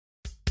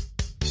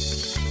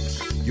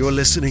You're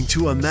listening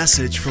to a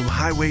message from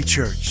Highway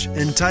Church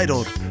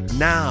entitled,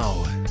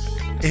 Now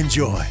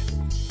Enjoy.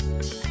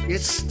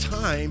 It's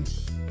time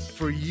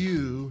for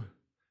you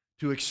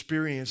to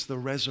experience the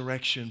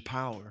resurrection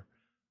power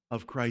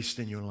of Christ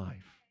in your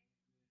life.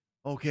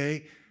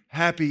 Okay?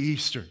 Happy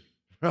Easter,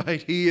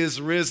 right? He is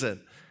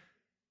risen.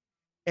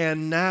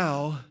 And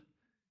now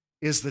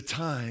is the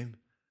time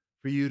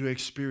for you to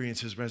experience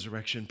his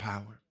resurrection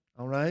power.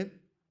 All right?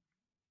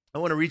 I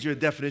want to read you a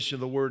definition of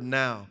the word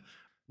now.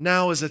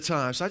 Now is a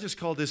time. So I just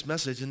called this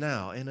message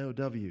now,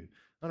 N-O-W.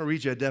 I want to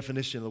read you a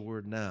definition of the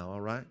word now,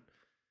 all right?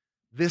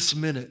 This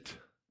minute,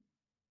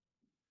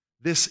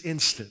 this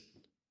instant,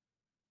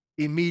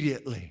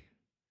 immediately,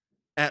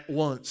 at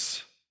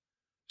once,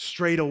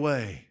 straight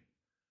away,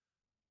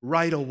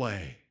 right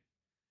away,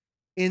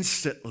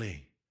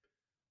 instantly,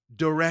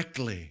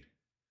 directly,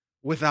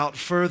 without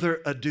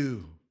further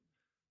ado,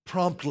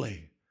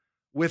 promptly,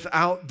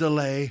 without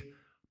delay,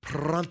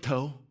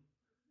 pronto,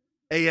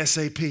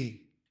 ASAP.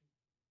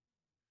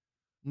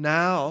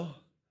 Now,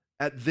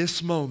 at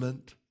this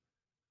moment,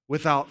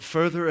 without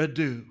further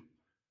ado,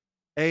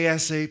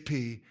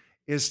 ASAP,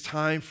 is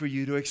time for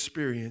you to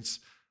experience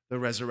the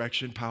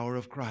resurrection power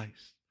of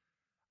Christ.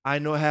 I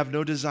have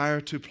no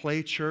desire to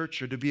play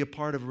church or to be a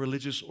part of a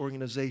religious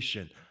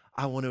organization.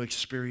 I want to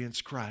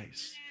experience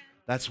Christ.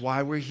 That's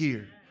why we're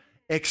here.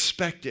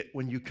 Expect it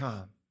when you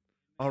come,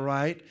 all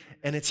right?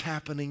 And it's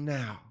happening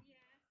now,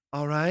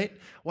 all right?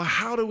 Well,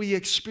 how do we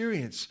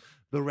experience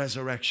the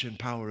resurrection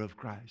power of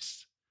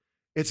Christ?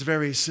 It's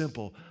very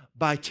simple.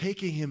 By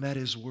taking him at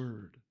his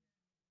word.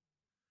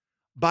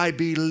 By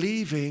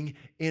believing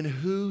in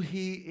who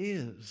he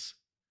is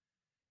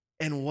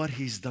and what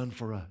he's done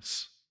for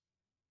us.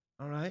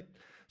 All right?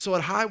 So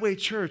at Highway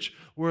Church,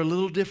 we're a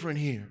little different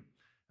here.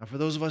 Now, for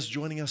those of us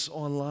joining us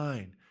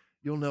online,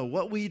 you'll know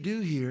what we do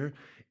here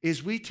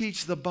is we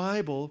teach the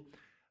Bible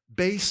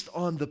based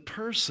on the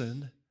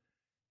person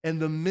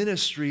and the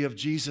ministry of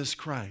Jesus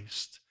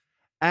Christ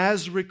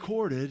as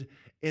recorded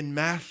in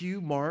Matthew,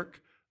 Mark,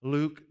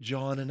 Luke,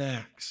 John, and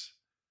Acts.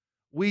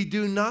 We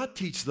do not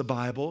teach the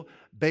Bible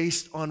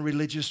based on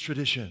religious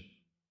tradition.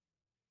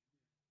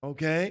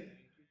 Okay?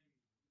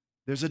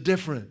 There's a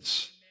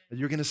difference, and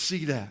you're going to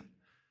see that.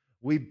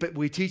 We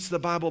teach the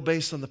Bible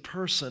based on the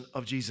person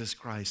of Jesus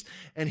Christ,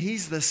 and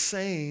he's the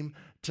same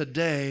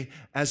today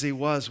as he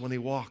was when he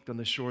walked on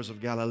the shores of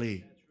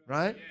Galilee,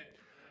 right?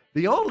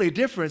 The only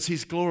difference,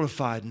 he's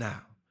glorified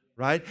now,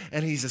 right?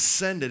 And he's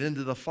ascended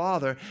into the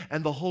Father,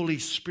 and the Holy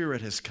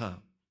Spirit has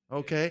come.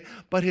 Okay?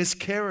 But his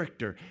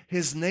character,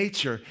 his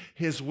nature,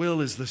 his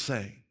will is the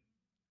same.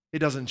 It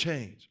doesn't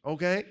change.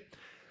 Okay?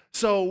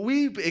 So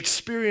we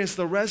experience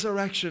the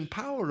resurrection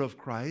power of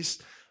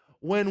Christ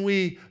when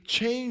we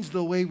change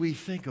the way we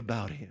think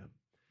about him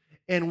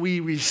and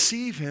we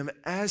receive him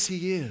as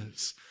he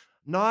is,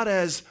 not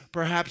as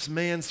perhaps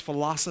man's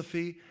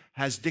philosophy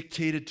has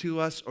dictated to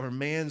us or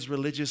man's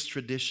religious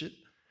tradition,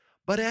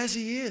 but as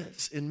he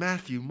is in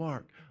Matthew,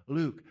 Mark,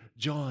 Luke,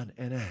 John,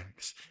 and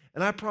Acts.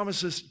 And I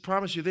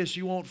promise you this,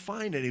 you won't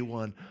find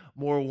anyone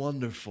more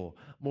wonderful,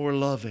 more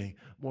loving,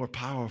 more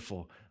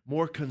powerful,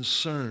 more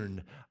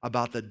concerned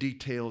about the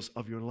details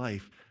of your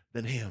life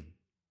than him.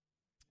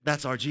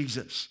 That's our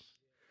Jesus.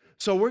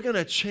 So we're going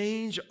to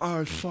change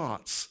our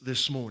thoughts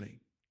this morning,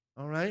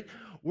 all right?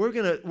 We're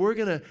going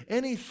to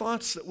any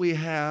thoughts that we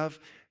have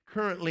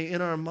currently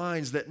in our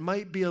minds that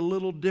might be a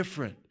little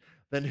different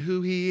than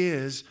who he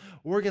is,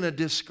 we're going to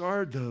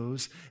discard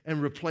those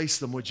and replace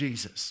them with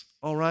Jesus,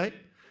 all right?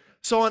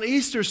 So on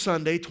Easter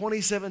Sunday,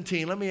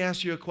 2017, let me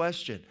ask you a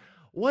question.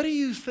 What do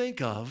you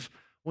think of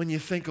when you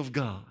think of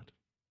God?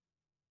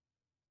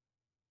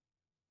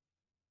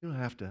 You don't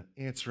have to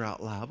answer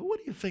out loud, but what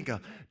do you think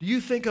of? Do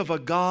you think of a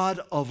God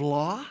of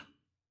law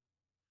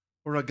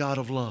or a God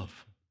of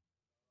love?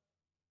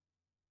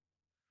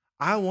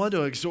 I want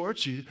to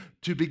exhort you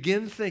to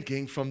begin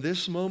thinking from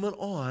this moment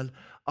on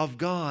of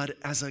God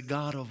as a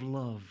God of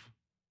love.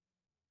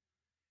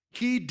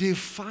 He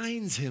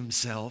defines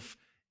himself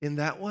in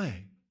that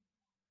way.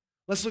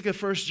 Let's look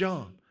at 1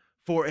 John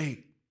 4:8.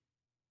 Is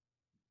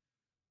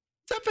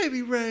that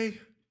baby Ray?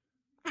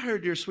 I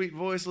heard your sweet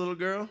voice, little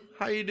girl.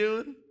 How you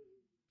doing?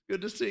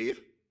 Good to see you.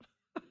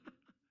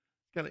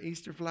 Got an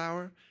Easter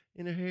flower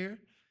in her hair.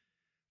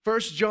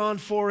 1 John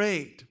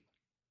 4:8.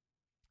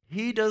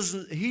 He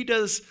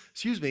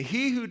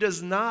who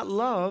does not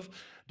love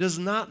does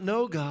not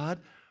know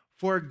God,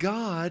 for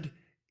God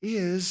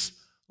is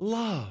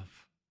love.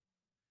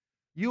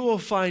 You will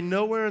find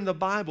nowhere in the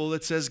Bible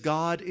that says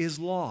God is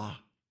law.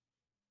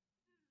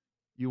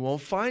 You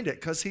won't find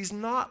it because he's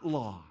not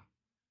law.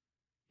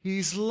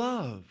 He's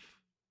love.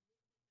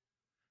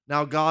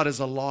 Now, God is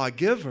a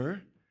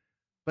lawgiver,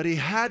 but he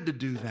had to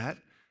do that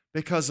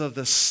because of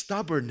the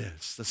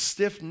stubbornness, the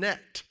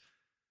stiff-necked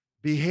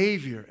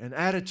behavior and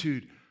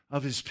attitude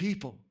of his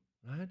people,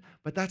 right?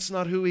 But that's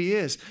not who he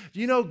is.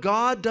 Do you know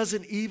God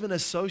doesn't even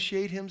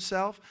associate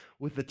himself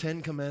with the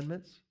Ten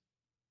Commandments?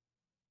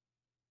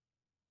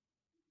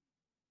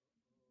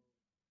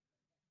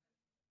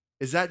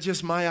 Is that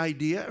just my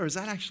idea, or is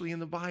that actually in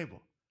the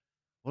Bible?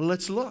 Well,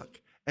 let's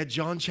look at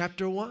John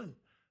chapter 1,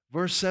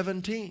 verse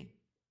 17.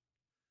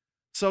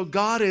 So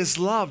God is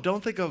love.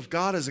 Don't think of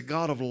God as a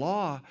God of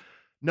law.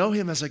 Know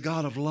him as a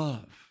God of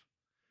love.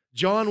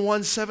 John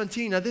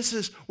 1:17. Now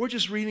we're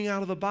just reading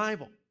out of the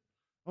Bible.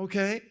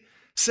 Okay?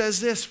 Says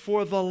this,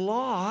 for the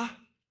law,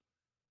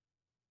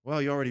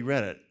 well, you already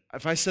read it.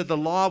 If I said the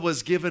law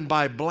was given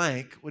by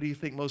blank, what do you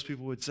think most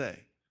people would say?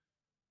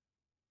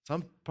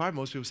 Probably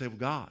most people say, well,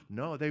 God.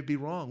 No, they'd be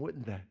wrong,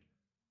 wouldn't they?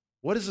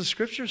 What does the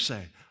scripture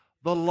say?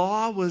 The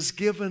law was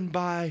given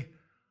by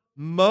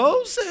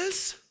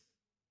Moses.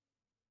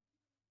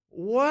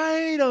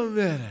 Wait a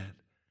minute.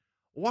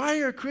 Why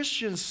are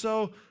Christians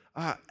so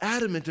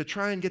adamant to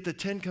try and get the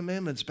 10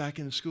 Commandments back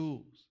in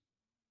schools?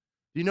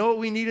 Do you know what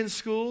we need in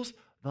schools?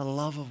 The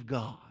love of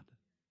God.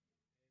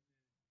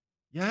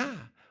 Yeah.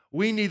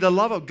 We need the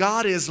love of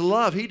God is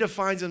love. He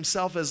defines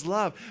himself as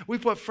love. We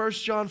put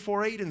 1 John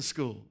 4:8 in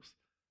schools,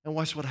 and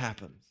watch what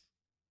happens.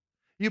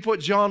 You put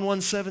John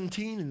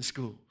 1:17 in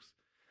schools.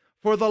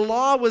 For the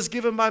law was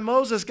given by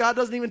Moses. God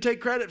doesn't even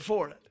take credit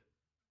for it.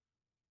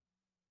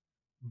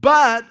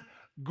 But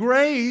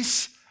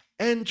grace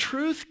and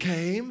truth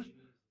came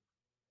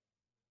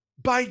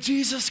by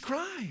Jesus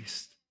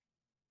Christ.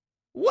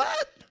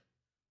 What?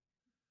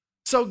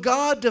 So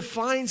God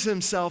defines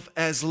himself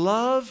as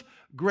love,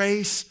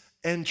 grace,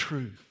 and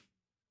truth,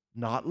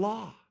 not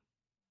law.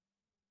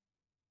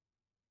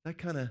 That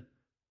kind of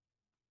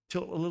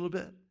tilt a little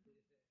bit,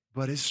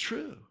 but it's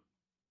true.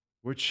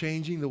 We're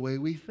changing the way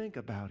we think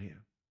about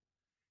him.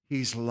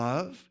 He's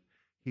love,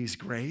 he's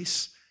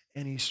grace,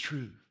 and he's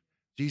truth.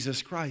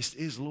 Jesus Christ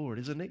is Lord,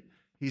 isn't he?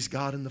 He's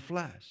God in the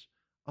flesh.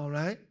 All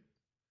right?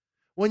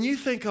 When you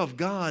think of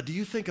God, do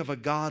you think of a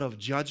God of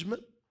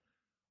judgment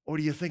or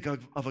do you think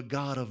of a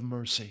God of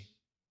mercy?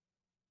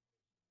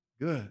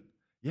 Good.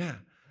 Yeah.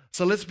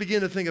 So let's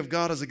begin to think of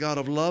God as a God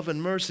of love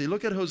and mercy.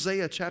 Look at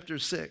Hosea chapter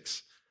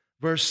 6,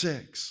 verse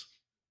 6.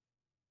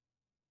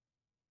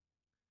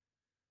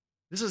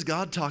 This is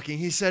God talking.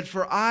 He said,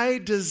 for I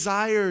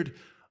desired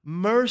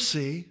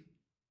mercy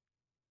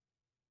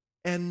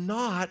and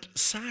not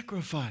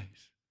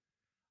sacrifice.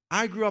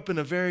 I grew up in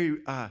a very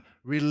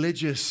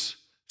religious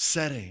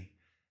setting,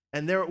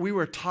 and there we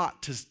were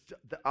taught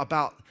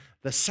about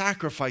the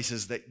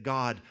sacrifices that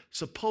God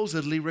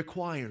supposedly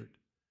required.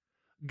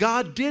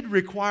 God did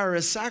require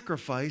a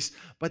sacrifice,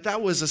 but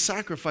that was a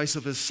sacrifice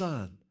of his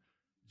Son,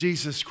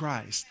 Jesus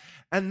Christ.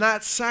 And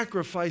that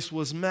sacrifice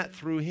was met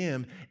through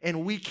him,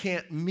 and we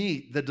can't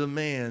meet the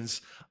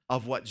demands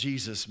of what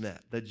Jesus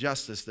met, the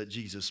justice that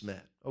Jesus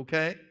met,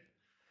 okay?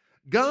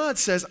 God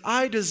says,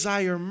 I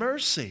desire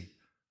mercy,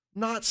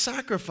 not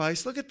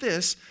sacrifice. Look at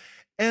this.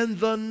 And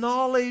the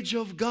knowledge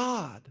of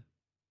God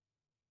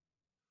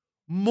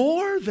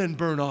more than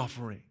burnt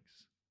offerings.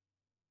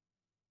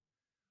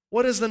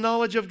 What is the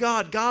knowledge of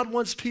God? God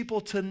wants people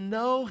to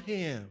know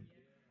him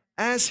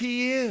as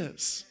he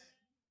is.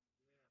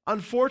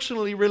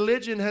 Unfortunately,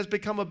 religion has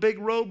become a big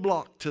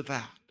roadblock to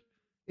that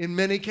in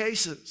many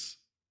cases.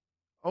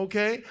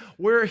 Okay?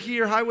 We're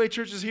here, Highway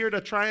Church is here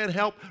to try and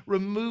help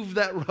remove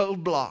that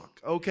roadblock.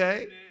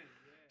 Okay?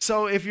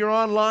 So if you're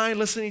online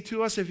listening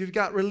to us, if you've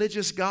got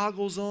religious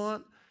goggles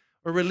on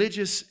or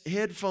religious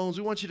headphones,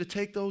 we want you to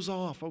take those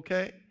off,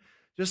 okay?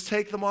 Just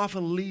take them off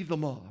and leave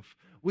them off.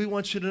 We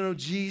want you to know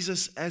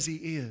Jesus as he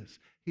is.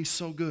 He's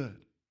so good.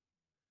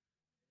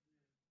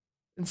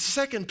 And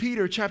 2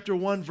 Peter chapter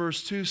 1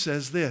 verse 2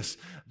 says this,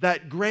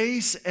 that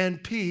grace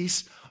and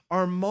peace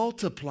are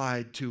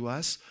multiplied to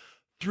us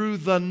through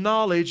the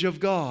knowledge of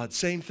God.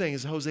 Same thing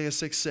as Hosea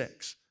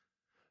 6:6.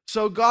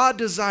 So God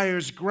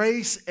desires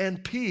grace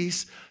and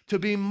peace to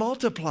be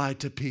multiplied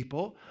to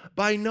people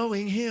by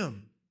knowing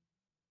him.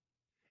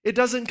 It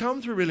doesn't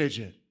come through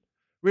religion.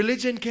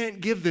 Religion can't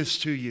give this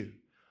to you.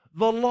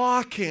 The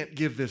law can't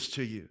give this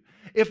to you.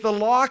 If the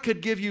law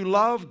could give you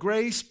love,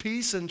 grace,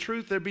 peace, and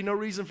truth, there'd be no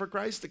reason for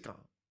Christ to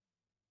come.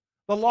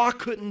 The law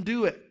couldn't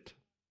do it.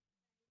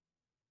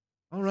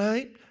 All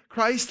right?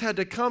 Christ had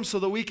to come so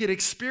that we could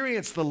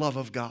experience the love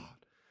of God,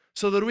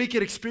 so that we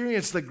could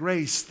experience the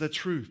grace, the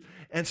truth,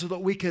 and so that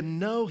we can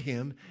know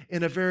him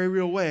in a very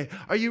real way.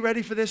 Are you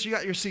ready for this? You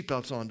got your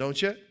seatbelts on,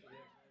 don't you?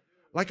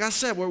 Like I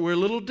said, we're a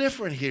little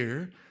different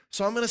here,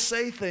 so I'm going to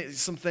say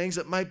some things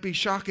that might be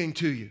shocking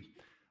to you.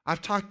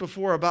 I've talked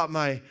before about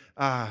my,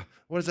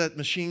 what is that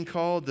machine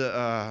called?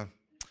 The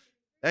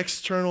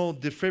external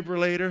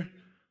defibrillator.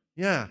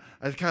 Yeah,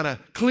 I kind of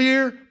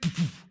clear.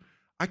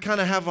 I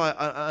kind of have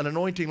an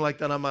anointing like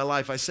that on my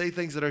life. I say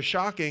things that are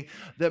shocking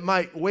that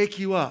might wake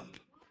you up,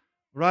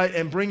 right,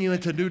 and bring you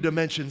into new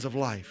dimensions of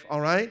life,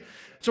 all right?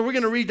 So we're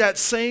going to read that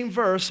same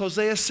verse,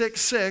 Hosea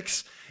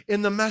 6:6,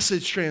 in the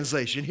Message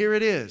translation. Here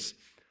it is.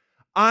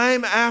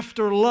 I'm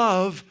after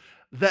love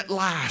that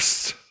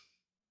lasts.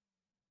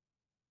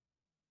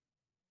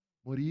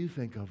 What do you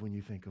think of when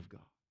you think of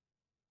God?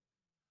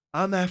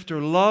 I'm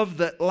after love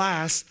that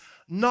lasts,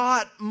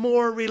 not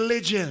more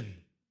religion.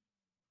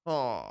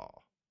 Oh,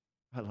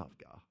 I love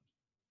God.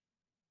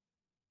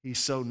 He's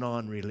so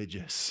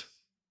non-religious.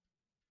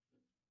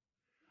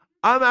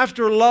 I'm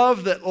after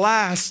love that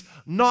lasts,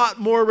 not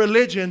more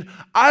religion.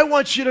 I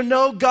want you to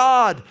know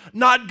God,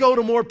 not go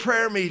to more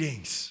prayer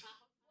meetings.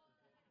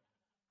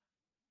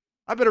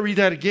 I better read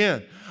that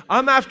again.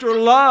 I'm after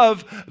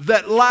love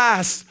that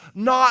lasts,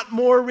 not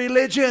more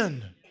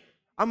religion.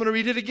 I'm going to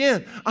read it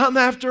again. I'm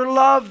after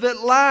love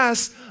that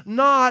lasts,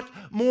 not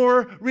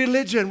more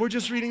religion. We're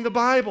just reading the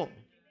Bible.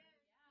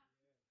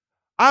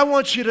 I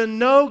want you to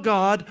know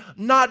God,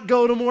 not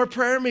go to more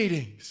prayer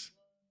meetings.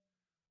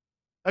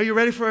 Are you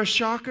ready for a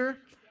shocker?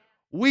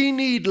 We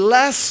need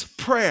less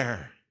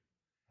prayer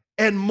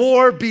and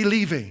more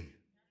believing.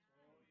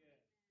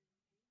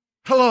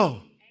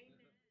 Hello.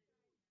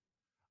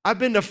 I've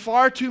been to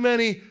far too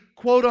many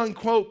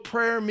quote-unquote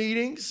prayer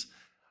meetings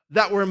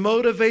that were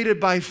motivated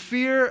by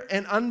fear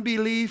and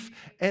unbelief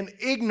and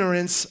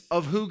ignorance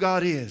of who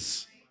God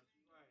is.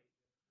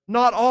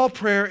 Not all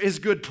prayer is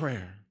good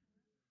prayer.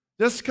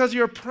 Just because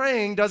you're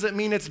praying doesn't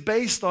mean it's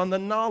based on the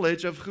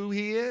knowledge of who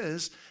He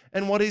is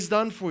and what He's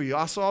done for you.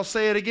 So I'll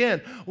say it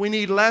again. We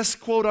need less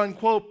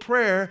quote-unquote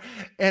prayer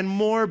and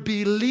more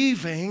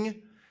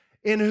believing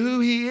in who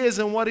He is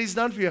and what He's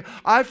done for you.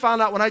 I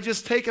found out when I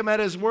just take Him at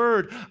His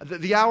word,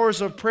 the hours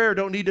of prayer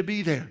don't need to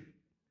be there.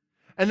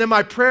 And then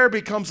my prayer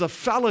becomes a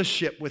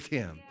fellowship with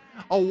Him,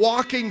 a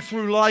walking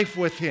through life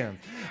with Him,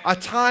 a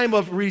time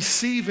of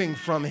receiving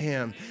from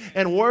Him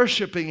and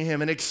worshiping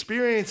Him and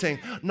experiencing,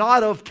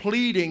 not of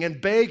pleading and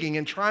begging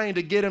and trying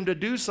to get Him to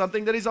do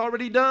something that He's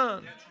already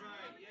done.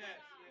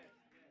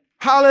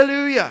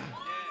 Hallelujah.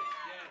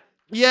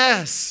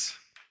 Yes.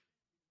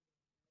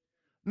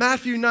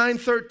 Matthew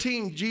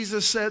 9:13,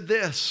 Jesus said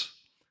this,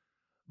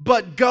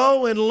 but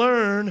go and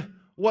learn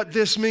what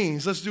this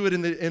means. Let's do it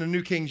in a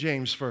New King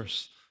James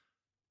first,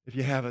 if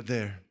you have it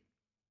there.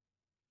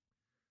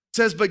 It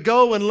says, but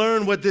go and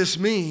learn what this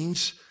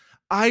means.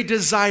 I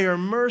desire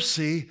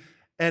mercy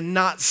and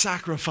not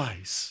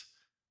sacrifice.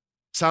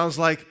 Sounds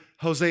like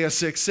Hosea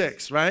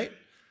 6:6, right?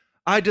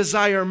 I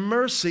desire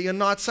mercy and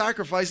not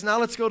sacrifice. Now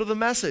let's go to the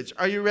message.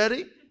 Are you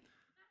ready?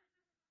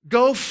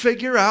 Go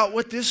figure out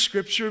what this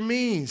scripture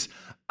means.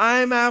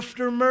 I'm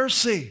after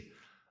mercy,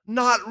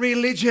 not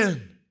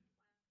religion.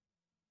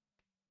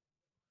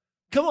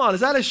 Come on,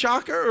 is that a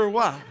shocker or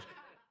what?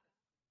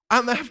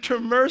 I'm after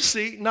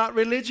mercy, not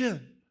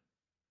religion.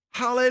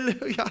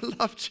 Hallelujah, I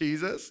love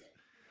Jesus.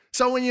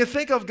 So when you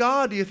think of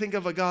God, do you think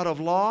of a God of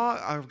law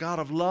or a God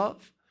of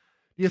love?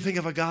 Do you think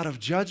of a God of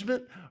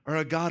judgment or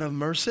a God of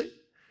mercy?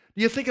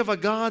 Do you think of a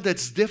God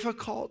that's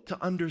difficult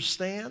to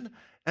understand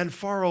and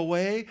far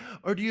away?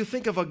 Or do you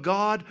think of a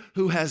God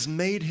who has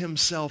made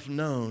Himself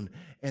known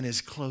and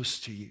is close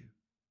to you?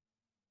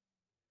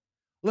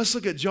 Let's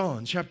look at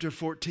John chapter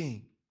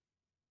 14.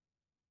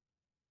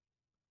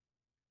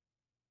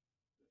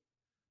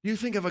 Do you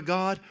think of a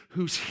God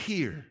who's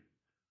here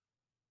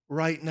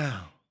right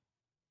now,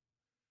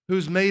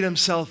 who's made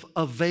Himself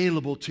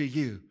available to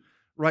you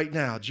right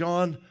now?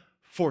 John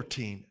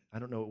 14. I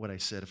don't know what I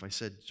said. If I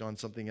said John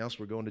something else,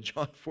 we're going to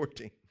John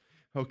 14.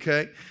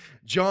 Okay?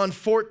 John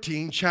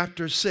 14,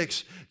 chapter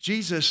 6.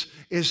 Jesus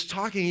is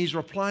talking. He's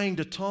replying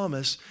to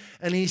Thomas,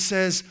 and He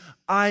says,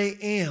 I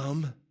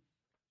am.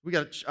 We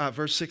got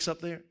verse 6 up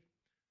there?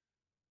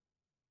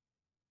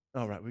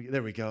 All right,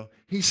 there we go.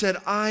 He said,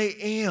 I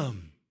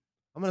am.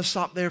 I'm going to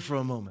stop there for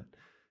a moment.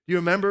 Do you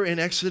remember in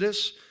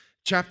Exodus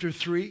chapter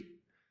 3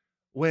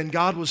 when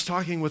God was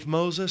talking with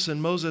Moses, and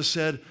Moses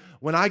said,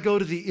 when I go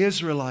to the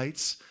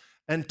Israelites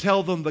and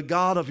tell them the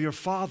God of your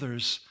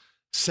fathers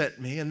sent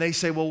me, and they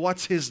say, well,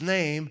 what's His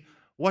name?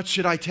 What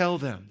should I tell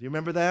them? Do you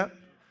remember that?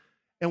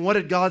 And what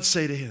did God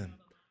say to him?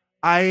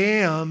 I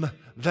am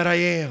that I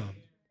am.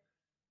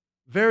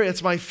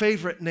 It's my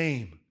favorite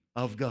name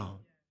of God.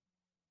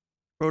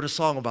 Wrote a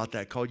song about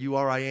that called You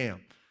Are I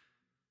Am,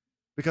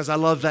 because I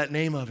love that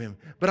name of Him.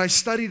 But I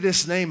study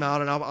this name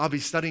out, and I'll be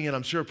studying it,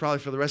 I'm sure, probably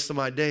for the rest of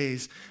my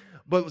days.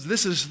 But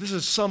this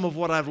is some of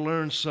what I've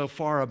learned so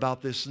far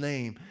about this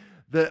name.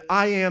 The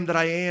I am that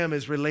I am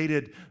is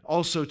related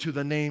also to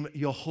the name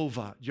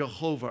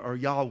Jehovah or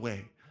Yahweh,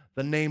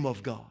 the name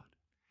of God.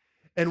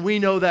 And we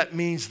know that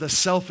means the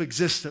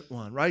self-existent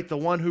one, right? The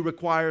one who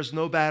requires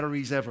no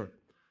batteries ever.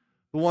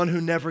 The one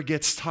who never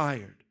gets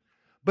tired.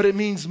 But it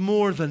means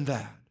more than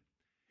that.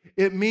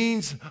 It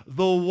means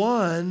the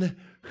one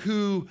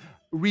who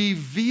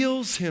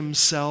reveals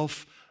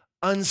Himself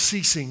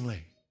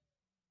unceasingly.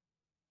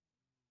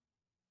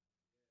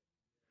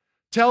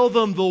 Tell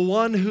them the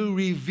one who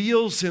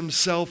reveals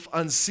Himself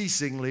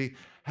unceasingly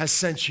has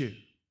sent you.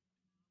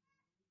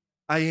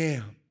 I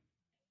am.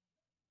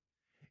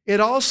 It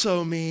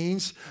also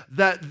means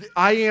that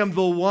I am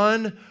the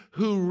one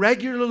who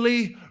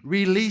regularly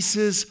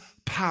releases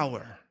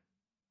power.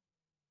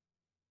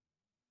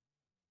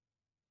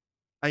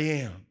 I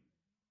am.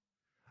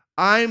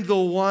 I'm the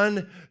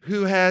one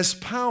who has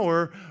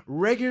power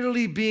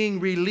regularly being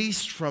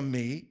released from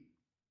me,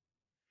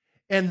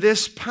 and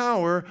this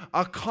power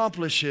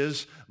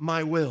accomplishes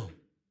my will.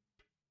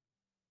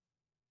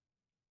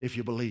 If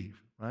you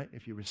believe, right?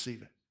 If you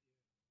receive it.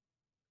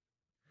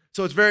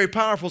 So it's very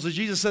powerful. So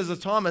Jesus says to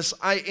Thomas,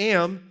 I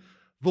am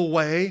the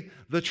way,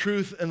 the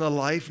truth, and the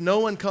life. No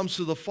one comes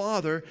to the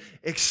Father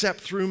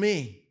except through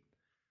me.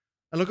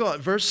 And look at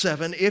verse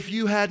 7. If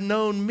you had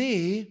known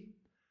me,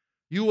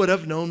 you would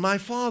have known my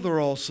Father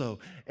also.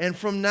 And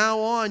from now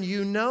on,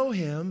 you know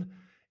him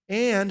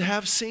and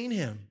have seen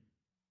him.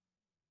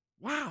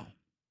 Wow.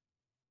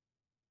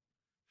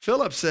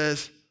 Philip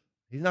says,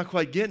 he's not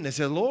quite getting it. He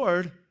said,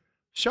 Lord,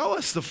 show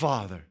us the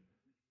Father,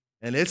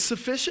 and it's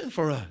sufficient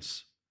for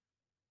us.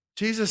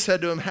 Jesus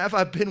said to him, have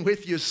I been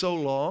with you so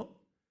long,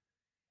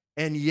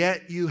 and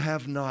yet you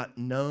have not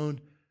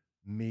known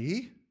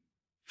me,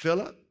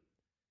 Philip?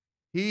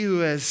 He who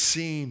has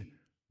seen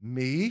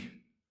me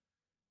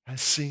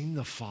has seen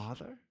the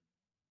Father.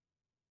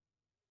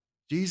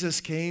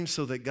 Jesus came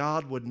so that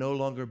God would no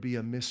longer be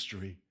a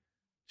mystery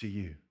to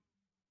you,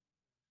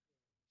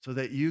 so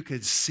that you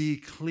could see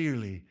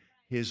clearly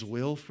his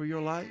will for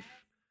your life,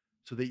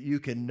 so that you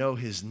can know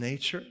his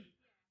nature,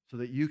 so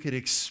that you could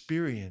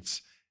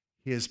experience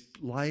his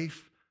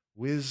life,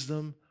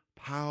 wisdom,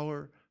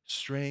 power,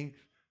 strength,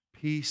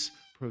 peace,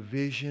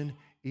 provision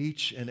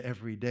each and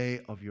every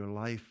day of your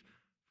life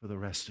for the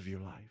rest of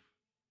your life.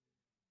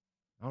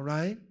 All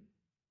right?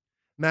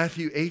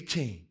 Matthew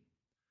 18,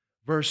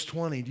 verse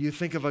 20. Do you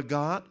think of a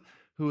God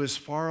who is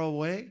far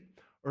away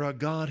or a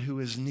God who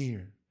is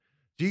near?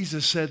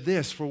 Jesus said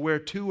this, for where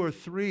two or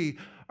three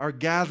are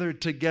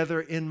gathered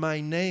together in my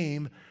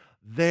name,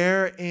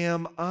 there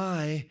am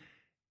I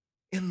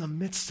in the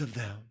midst of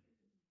them.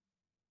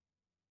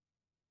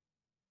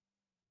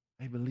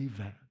 I believe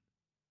that.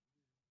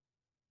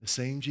 The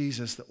same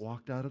Jesus that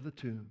walked out of the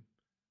tomb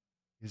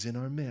is in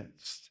our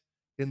midst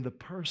in the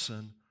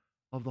person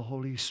of the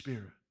Holy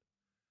Spirit.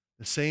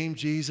 The same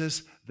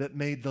Jesus that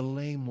made the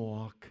lame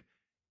walk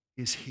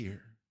is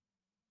here.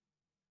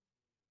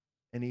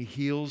 And he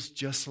heals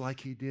just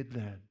like he did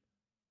then.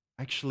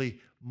 Actually,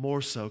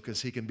 more so,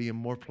 because he can be in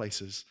more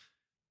places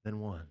than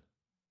one.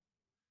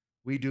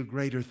 We do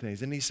greater things.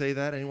 Didn't he say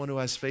that? Anyone who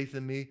has faith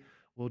in me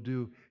will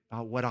do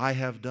what I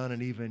have done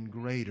and even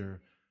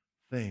greater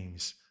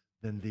things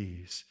than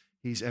these.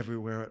 He's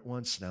everywhere at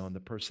once now in the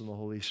person of the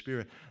Holy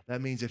Spirit.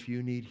 That means if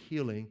you need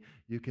healing,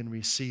 you can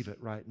receive it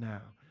right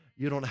now.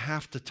 You don't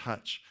have to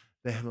touch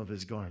the hem of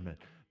his garment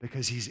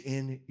because he's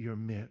in your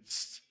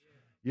midst.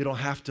 You don't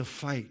have to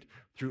fight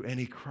through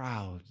any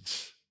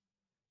crowds.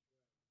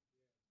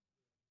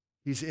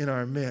 He's in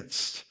our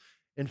midst.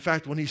 In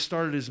fact, when he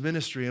started his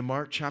ministry in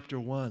Mark chapter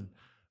 1,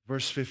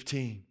 verse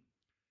 15,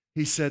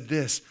 he said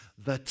this,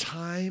 the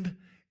time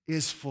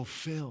is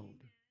fulfilled.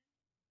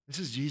 This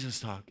is Jesus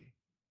talking.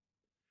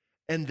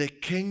 And the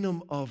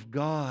kingdom of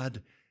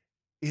God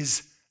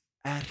is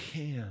at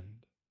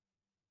hand.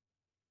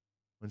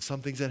 When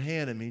something's at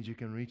hand, it means you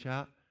can reach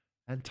out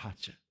and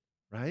touch it,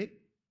 right?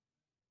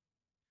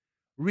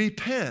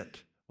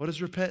 Repent. What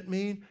does repent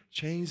mean?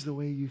 Change the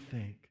way you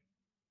think.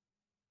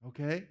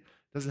 Okay?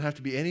 Doesn't have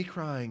to be any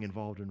crying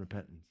involved in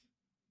repentance.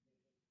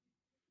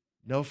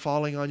 No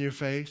falling on your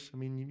face. I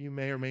mean, you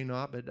may or may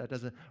not, but that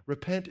doesn't.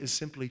 Repent is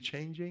simply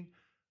changing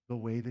the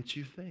way that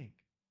you think.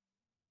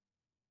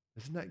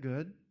 Isn't that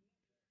good?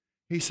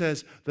 He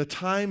says, the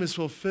time is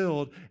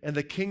fulfilled and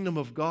the kingdom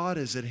of God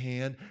is at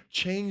hand.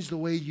 Change the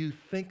way you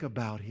think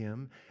about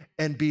him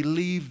and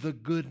believe the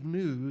good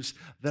news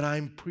that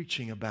I'm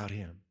preaching about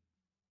him.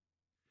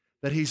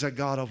 That he's a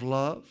God of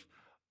love,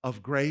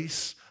 of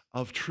grace,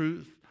 of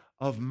truth,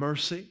 of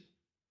mercy,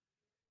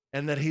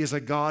 and that he is a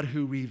God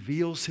who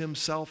reveals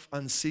himself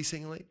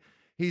unceasingly.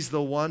 He's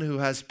the one who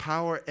has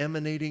power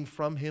emanating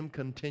from him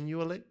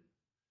continually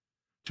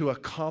to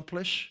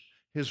accomplish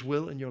his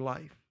will in your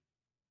life.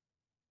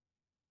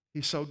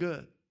 He's so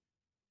good.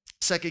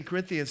 2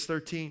 Corinthians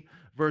 13,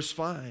 verse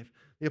 5.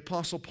 The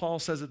Apostle Paul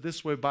says it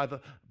this way by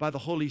the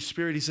Holy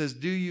Spirit. He says,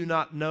 do you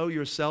not know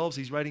yourselves,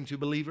 he's writing to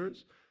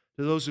believers,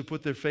 to those who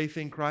put their faith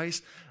in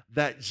Christ,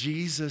 that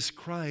Jesus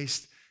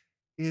Christ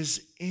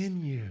is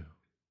in you?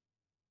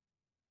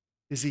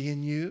 Is he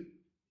in you?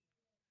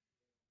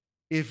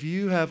 If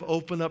you have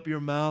opened up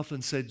your mouth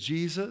and said,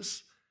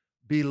 Jesus,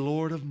 be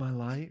Lord of my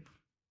life,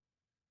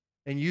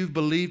 and you've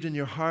believed in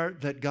your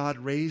heart that God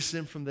raised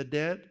him from the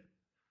dead,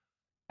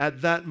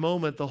 at that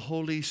moment, the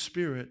Holy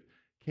Spirit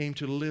came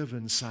to live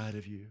inside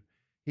of you.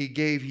 He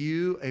gave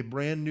you a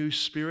brand new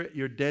spirit.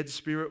 Your dead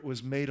spirit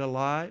was made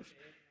alive.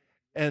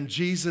 And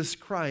Jesus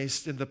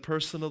Christ, in the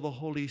person of the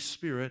Holy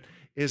Spirit,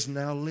 is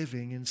now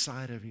living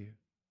inside of you.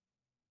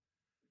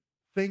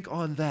 Think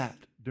on that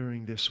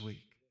during this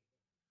week.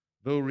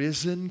 The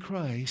risen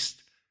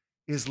Christ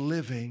is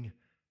living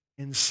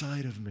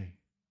inside of me.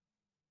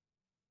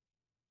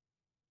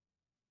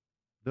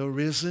 The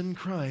risen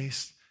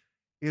Christ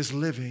is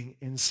living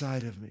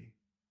inside of me.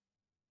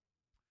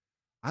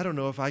 I don't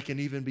know if I can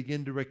even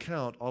begin to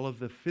recount all of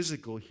the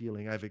physical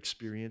healing I've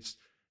experienced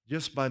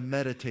just by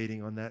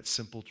meditating on that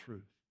simple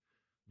truth.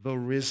 The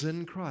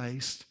risen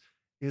Christ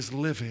is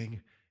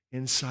living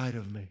inside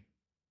of me.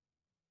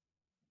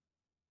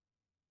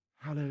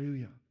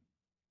 Hallelujah.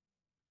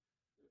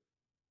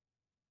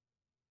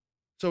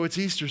 So it's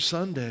Easter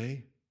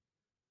Sunday.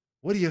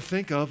 What do you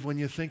think of when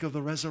you think of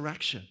the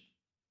resurrection?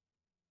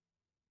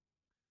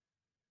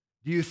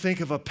 Do you think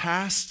of a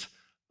past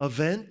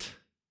event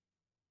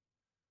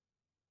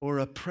or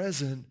a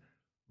present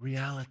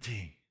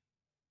reality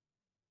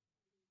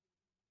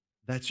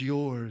that's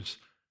yours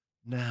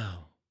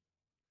now?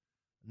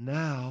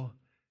 Now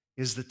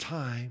is the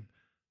time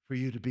for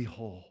you to be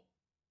whole.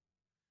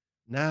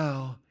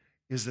 Now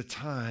is the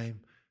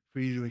time for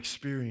you to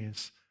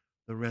experience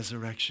the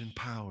resurrection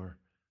power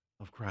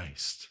of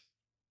Christ.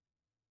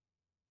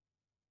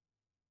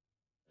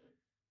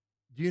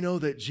 Do you know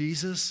that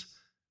Jesus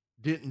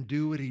didn't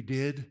do what he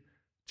did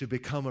to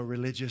become a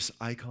religious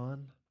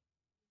icon?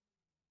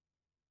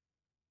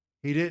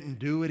 He didn't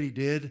do what he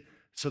did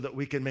so that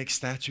we can make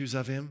statues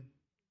of him.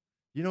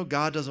 You know,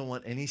 God doesn't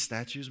want any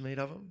statues made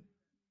of him.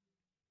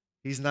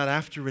 He's not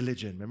after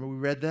religion. Remember we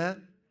read that?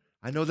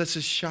 I know this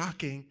is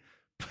shocking,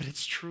 but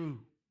it's true.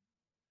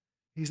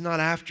 He's not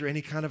after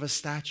any kind of a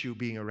statue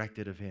being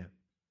erected of him.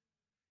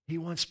 He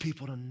wants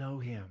people to know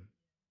him.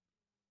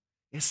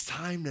 It's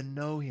time to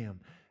know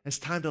him. It's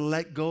time to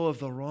let go of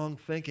the wrong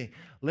thinking.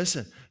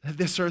 Listen,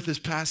 this earth is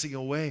passing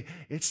away.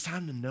 It's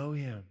time to know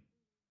him.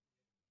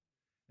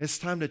 It's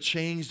time to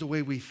change the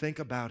way we think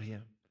about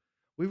him.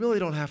 We really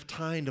don't have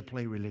time to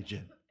play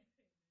religion.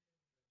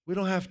 We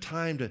don't have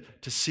time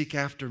to seek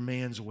after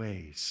man's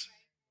ways.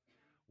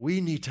 We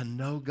need to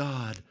know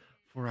God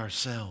for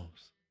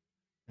ourselves.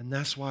 And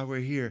that's why we're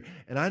here.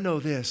 And I know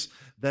this,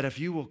 that if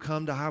you will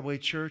come to Highway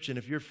Church, and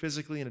if you're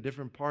physically in a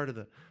different part of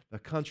the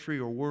country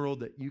or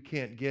world that you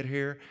can't get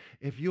here,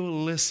 if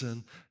you'll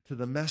listen to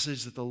the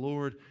message that the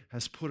Lord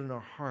has put in our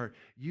heart,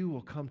 you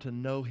will come to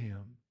know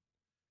him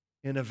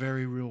in a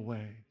very real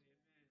way.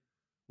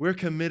 We're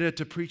committed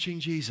to preaching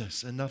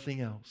Jesus and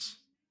nothing else.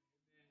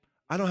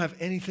 I don't have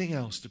anything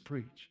else to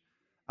preach.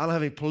 I don't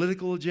have any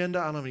political agenda.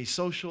 I don't have any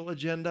social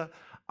agenda.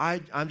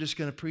 I'm just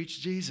going to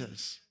preach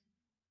Jesus.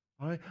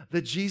 All right?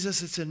 The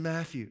Jesus that's in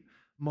Matthew,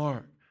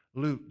 Mark,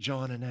 Luke,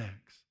 John, and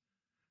Acts.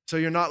 So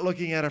you're not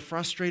looking at a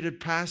frustrated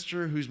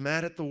pastor who's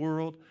mad at the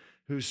world,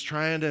 who's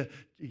trying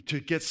to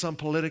get some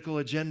political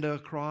agenda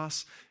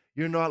across.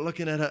 You're not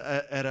looking at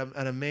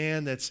a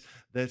man that's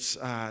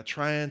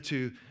trying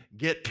to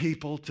get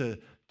people to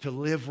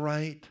live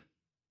right.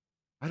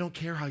 I don't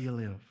care how you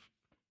live.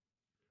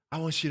 I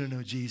want you to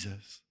know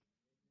Jesus.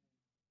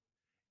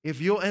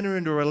 If you'll enter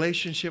into a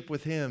relationship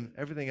with him,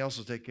 everything else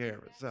will take care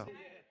of itself.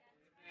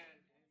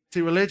 See,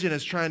 religion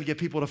is trying to get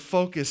people to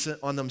focus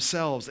on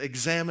themselves,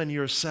 examine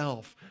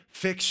yourself,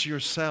 fix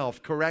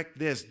yourself, correct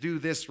this, do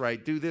this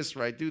right, do this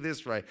right, do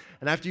this right.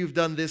 And after you've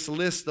done this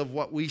list of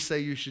what we say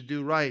you should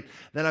do right,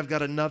 then I've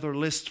got another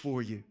list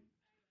for you.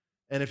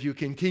 And if you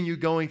continue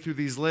going through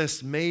these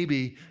lists,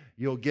 maybe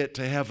you'll get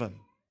to heaven,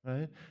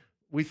 right?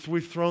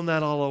 We've thrown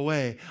that all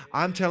away.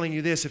 I'm telling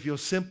you this, if you'll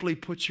simply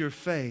put your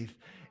faith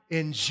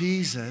in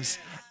Jesus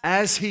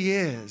as he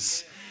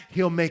is,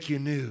 he'll make you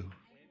new.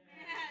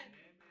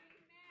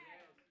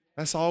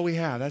 That's all we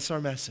have. That's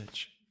our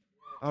message.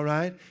 All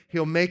right?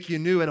 He'll make you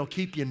new and he'll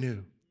keep you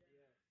new.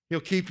 He'll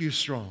keep you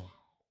strong,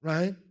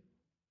 right?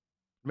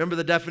 Remember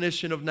the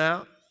definition of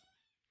now?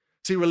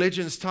 See,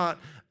 religion's taught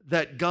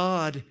that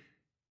God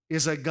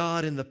is a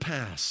God in the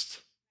past,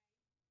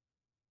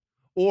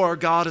 or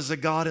God is a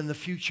God in the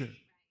future.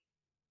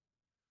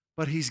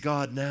 But he's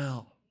God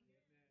now.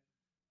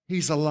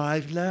 He's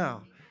alive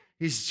now.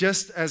 He's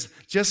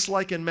just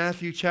like in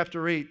Matthew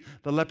chapter 8,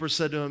 the leper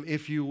said to him,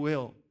 if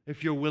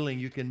you're willing,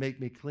 you can make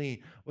me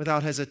clean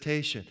without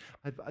hesitation.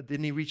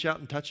 Didn't he reach out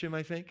and touch him,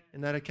 I think,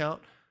 in that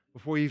account?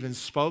 Before he even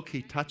spoke,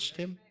 he touched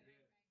him.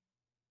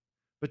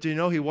 But do you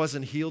know he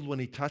wasn't healed when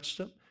he touched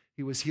him?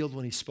 He was healed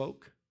when he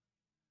spoke.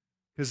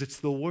 Because it's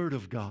the word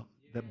of God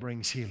that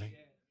brings healing,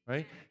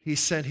 right? He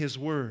sent his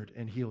word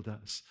and healed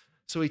us.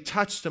 So he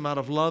touched him out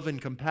of love and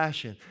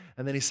compassion.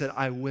 And then he said,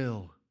 I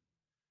will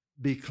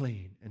be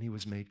clean. And he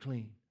was made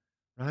clean,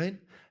 right?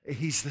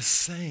 He's the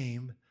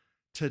same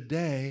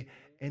today,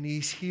 and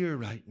he's here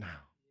right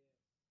now.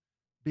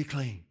 Be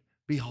clean.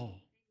 Be whole.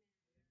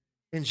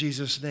 In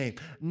Jesus' name.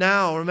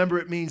 Now, remember,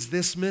 it means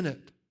this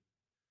minute,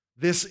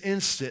 this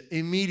instant,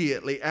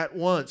 immediately, at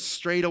once,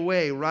 straight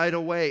away, right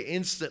away,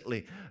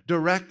 instantly,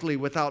 directly,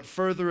 without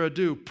further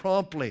ado,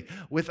 promptly,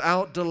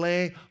 without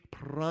delay,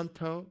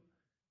 pronto,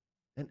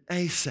 and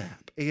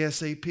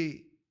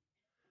ASAP.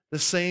 The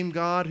same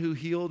God who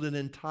healed an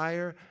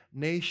entire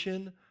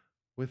nation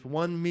with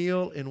one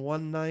meal in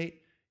one night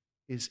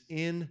is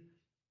in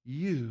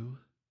you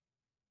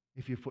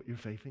if you put your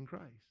faith in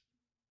Christ.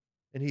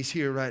 And he's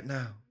here right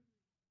now.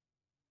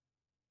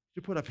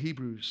 You put up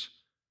Hebrews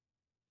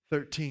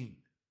 13,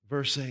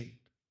 verse 8.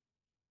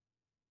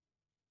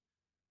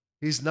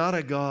 He's not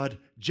a God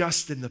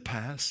just in the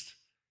past.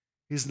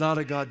 He's not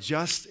a God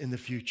just in the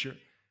future.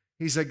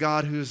 He's a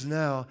God who's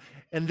now.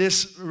 And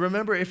this,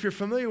 remember, if you're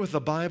familiar with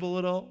the Bible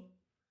at all,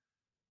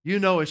 you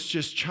know it's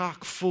just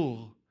chock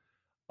full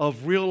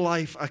of real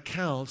life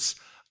accounts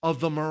of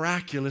the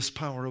miraculous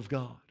power of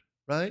God,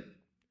 right?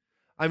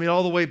 I mean,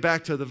 all the way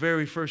back to the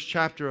very first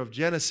chapter of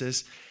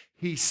Genesis,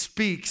 he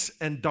speaks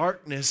and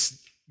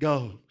darkness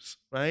goes,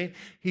 right?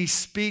 He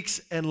speaks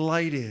and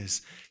light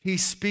is. He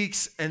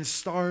speaks and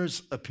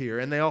stars appear,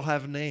 and they all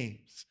have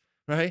names,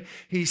 right?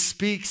 He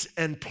speaks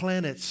and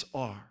planets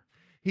are.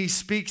 He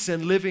speaks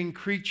and living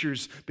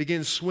creatures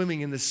begin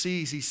swimming in the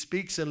seas. He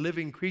speaks and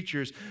living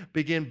creatures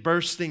begin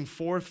bursting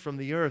forth from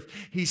the earth.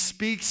 He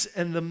speaks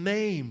and the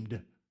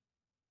maimed,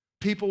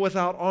 people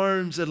without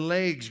arms and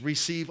legs,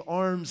 receive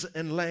arms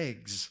and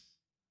legs.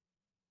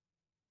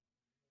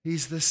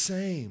 He's the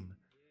same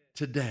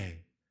today.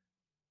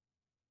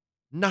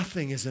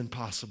 Nothing is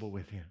impossible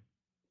with him.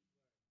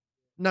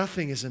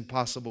 Nothing is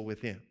impossible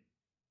with him.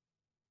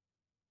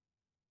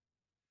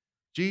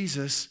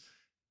 Jesus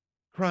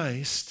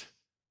Christ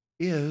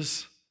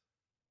is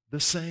the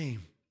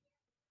same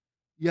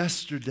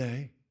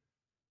yesterday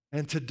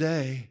and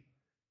today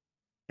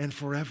and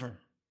forever.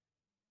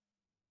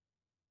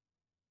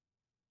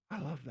 I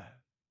love that.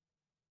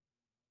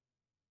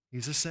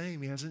 He's the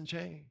same. He hasn't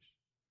changed.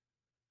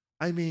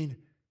 I mean,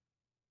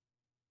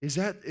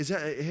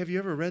 have you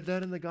ever read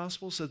that in the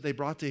Gospels? That they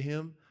brought to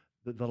him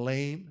the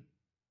lame,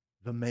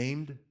 the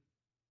maimed,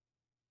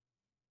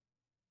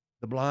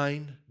 the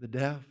blind, the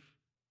deaf,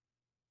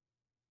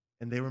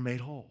 and they were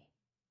made whole.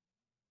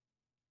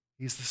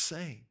 He's the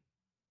same.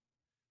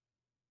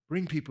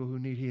 Bring people who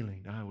need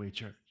healing to Highway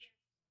Church.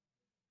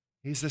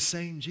 He's the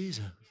same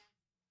Jesus.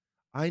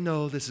 I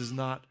know this is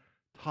not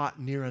taught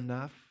near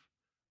enough.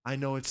 I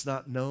know it's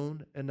not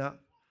known enough.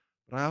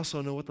 But I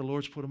also know what the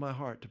Lord's put in my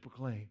heart to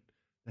proclaim,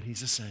 that he's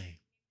the same.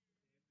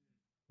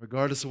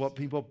 Regardless of what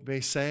people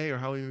may say or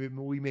how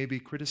we may be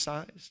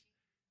criticized,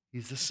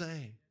 he's the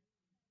same.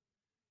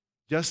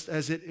 Just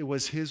as it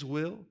was his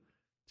will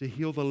to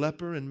heal the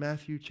leper in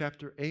Matthew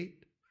chapter 8,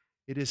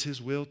 it is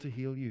his will to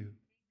heal you.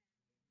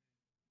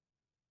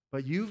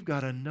 But you've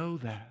got to know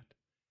that.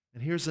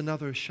 And here's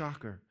another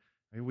shocker.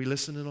 Are we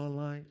listening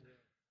online?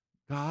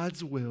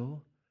 God's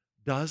will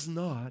does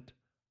not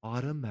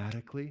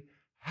automatically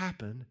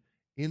happen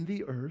in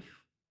the earth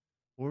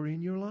or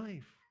in your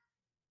life.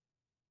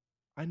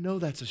 I know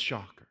that's a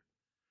shocker.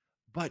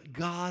 But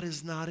God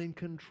is not in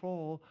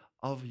control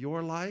of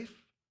your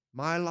life,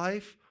 my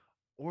life,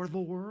 or the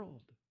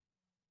world.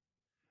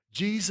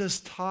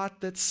 Jesus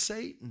taught that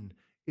Satan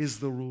is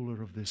the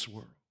ruler of this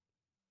world.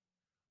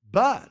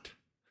 But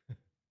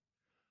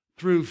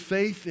through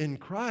faith in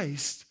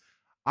Christ,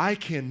 I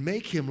can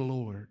make him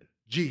Lord,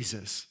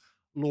 Jesus,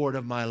 Lord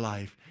of my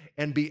life,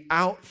 and be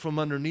out from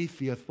underneath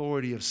the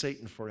authority of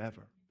Satan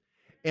forever.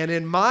 And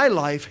in my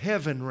life,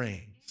 heaven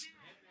reigns.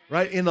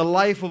 Right? In the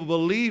life of a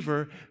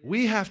believer,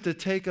 we have to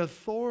take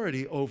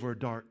authority over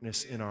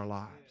darkness in our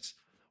lives.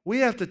 We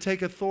have to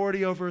take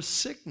authority over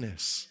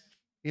sickness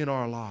in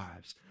our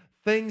lives.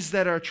 Things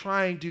that are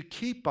trying to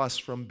keep us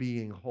from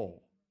being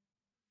whole.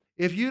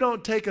 If you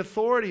don't take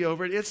authority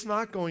over it, it's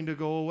not going to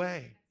go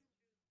away.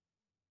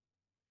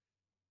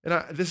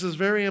 And this is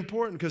very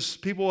important because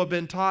people have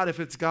been taught if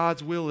it's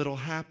God's will, it'll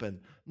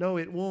happen. No,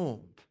 it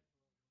won't.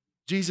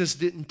 Jesus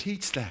didn't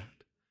teach that.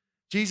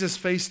 Jesus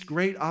faced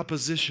great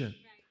opposition.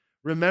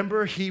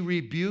 Remember, he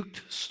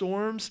rebuked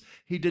storms.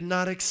 He did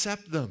not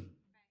accept them.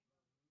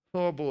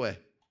 Oh, boy.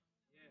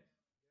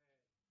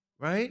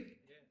 Right?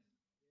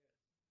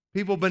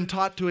 People have been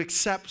taught to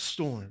accept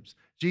storms.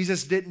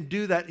 Jesus didn't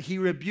do that. He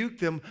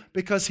rebuked them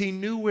because he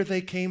knew where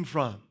they came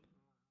from.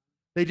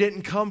 They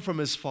didn't come from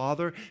his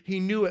Father. He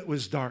knew it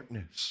was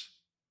darkness.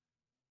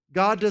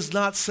 God does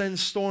not send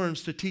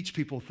storms to teach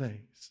people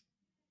things.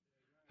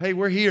 Hey,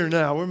 we're here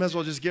now. We might as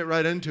well just get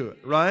right into it,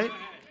 right?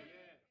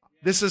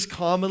 This is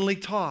commonly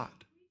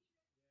taught.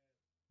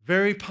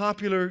 Very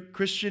popular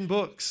Christian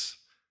books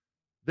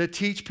that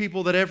teach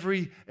people that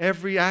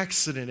every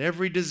accident,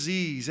 every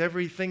disease,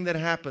 everything that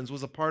happens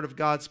was a part of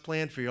God's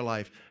plan for your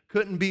life.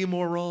 Couldn't be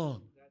more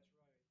wrong.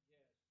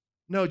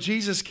 No,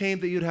 Jesus came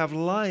that you'd have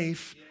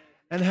life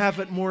and have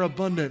it more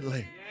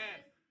abundantly.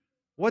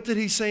 What did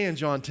he say in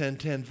John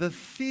 10:10? The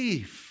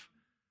thief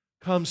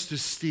comes to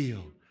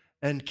steal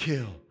and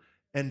kill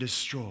and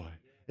destroy.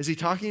 Is he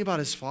talking about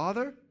his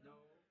Father?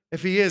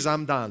 If he is,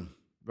 I'm done,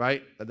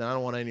 right? Then I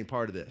don't want any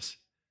part of this.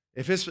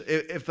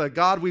 If the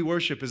God we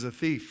worship is a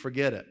thief,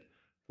 forget it.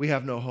 We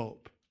have no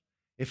hope.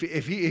 If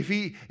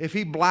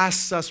he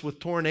blasts us with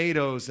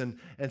tornadoes and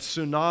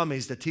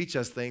tsunamis to teach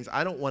us things,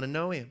 I don't want to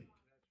know him.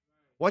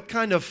 What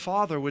kind of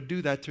father would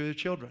do that to their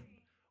children?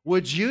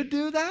 Would you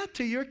do that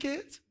to your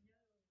kids?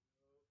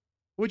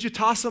 Would you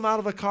toss them out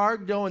of a car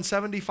going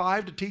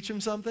 75 to teach them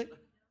something?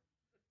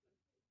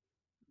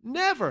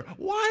 Never.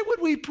 Why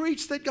would we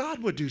preach that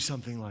God would do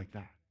something like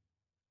that?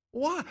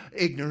 Why?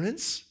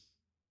 Ignorance.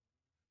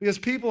 Because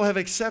people have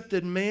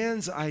accepted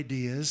man's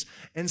ideas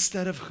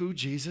instead of who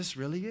Jesus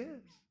really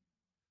is.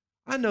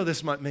 I know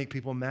this might make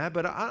people mad,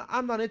 but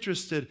I'm not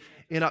interested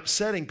in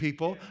upsetting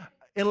people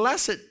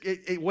unless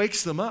it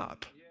wakes them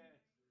up.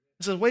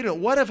 It says, wait a minute,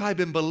 what have I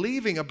been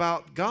believing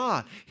about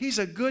God? He's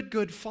a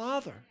good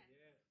Father.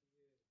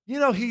 You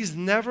know, he's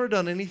never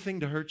done anything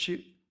to hurt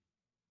you.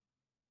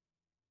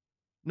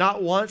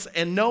 Not once,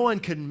 and no one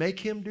can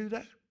make him do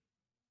that.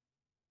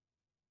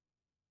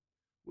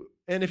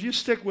 And if you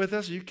stick with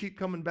us, you keep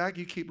coming back,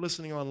 you keep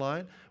listening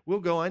online, we'll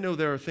go. I know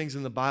there are things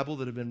in the Bible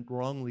that have been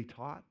wrongly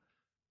taught.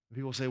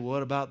 People say,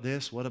 what about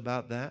this? What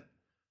about that?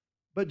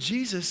 But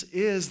Jesus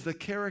is the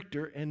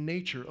character and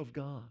nature of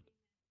God.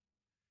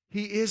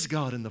 He is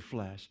God in the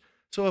flesh.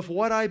 So if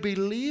what I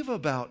believe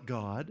about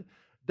God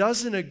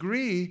doesn't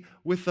agree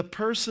with the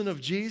person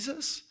of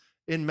Jesus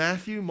in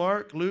Matthew,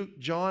 Mark, Luke,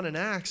 John, and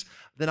Acts,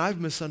 then I've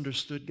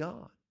misunderstood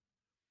God.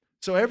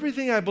 So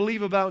everything I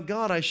believe about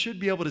God, I should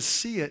be able to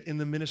see it in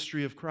the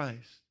ministry of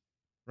Christ,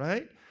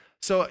 right?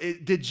 So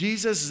did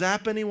Jesus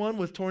zap anyone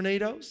with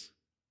tornadoes?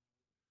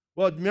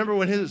 Well, remember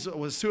when I think it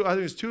was two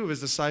of his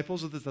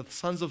disciples, the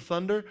sons of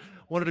thunder,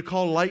 wanted to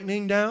call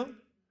lightning down?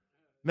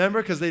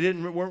 Remember, because they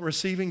weren't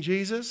receiving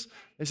Jesus?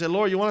 They said,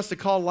 Lord, you want us to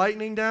call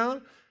lightning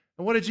down?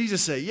 And what did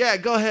Jesus say? Yeah,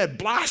 go ahead,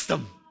 blast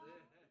them.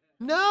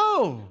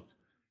 No.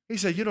 He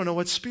said, you don't know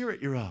what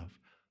spirit you're of.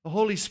 The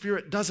Holy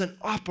Spirit doesn't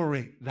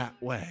operate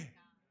that way.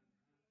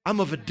 I'm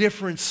of a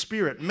different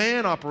spirit.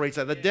 Man operates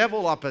that. The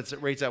devil operates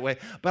that way.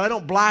 But I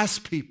don't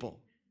blast people.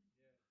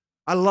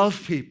 I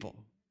love people.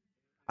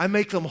 I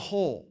make them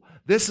whole.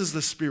 This is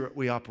the spirit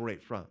we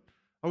operate from.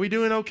 Are we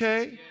doing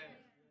okay?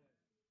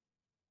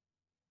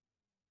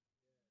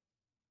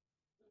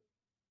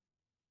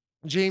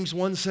 James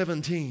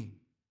 1:17.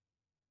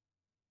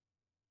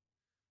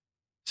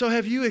 So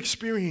have you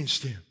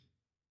experienced him?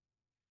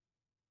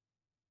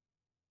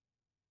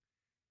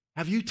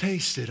 Have you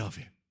tasted of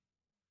him?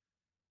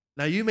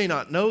 Now, you may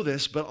not know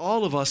this, but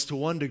all of us, to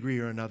one degree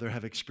or another,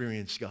 have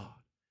experienced God.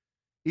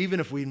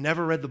 Even if we've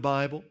never read the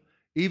Bible,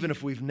 even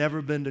if we've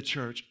never been to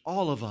church,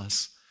 all of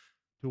us,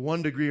 to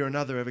one degree or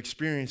another, have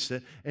experienced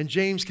it. And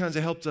James kind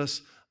of helps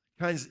us,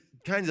 I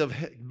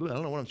don't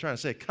know what I'm trying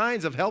to say,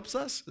 kinds of helps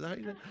us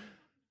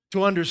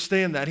to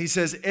understand that. He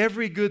says,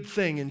 every good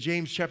thing in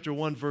James chapter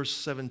 1, verse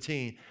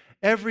 17.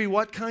 Every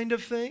what kind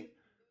of thing?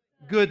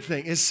 Good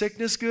thing. Is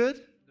sickness good?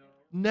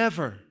 No.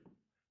 Never.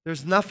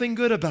 There's nothing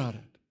good about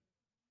it.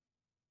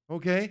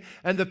 Okay?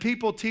 And the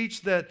people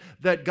teach that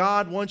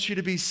God wants you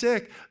to be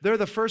sick. They're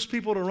the first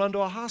people to run to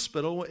a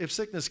hospital if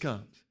sickness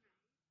comes.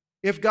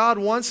 If God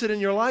wants it in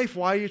your life,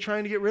 why are you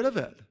trying to get rid of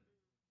it?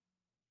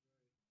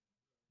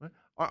 Right?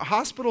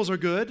 Hospitals are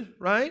good,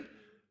 right?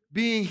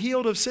 Being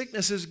healed of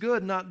sickness is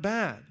good, not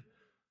bad.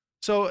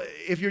 So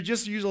if you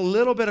just use a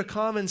little bit of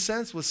common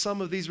sense with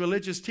some of these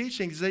religious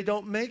teachings, they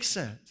don't make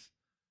sense.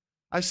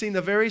 I've seen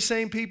the very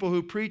same people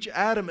who preach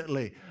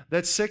adamantly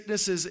that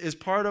sickness is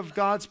part of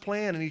God's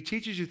plan and he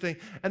teaches you things,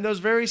 and those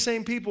very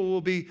same people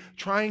will be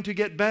trying to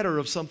get better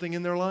of something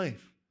in their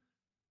life.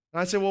 And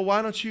I say, well,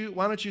 why don't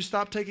you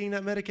stop taking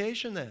that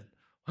medication then?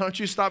 Why don't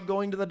you stop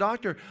going to the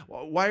doctor?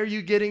 Why are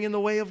you getting in the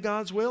way of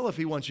God's will if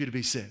he wants you to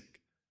be sick?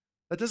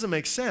 That doesn't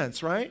make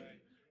sense, right?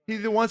 He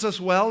either wants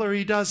us well or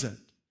he doesn't.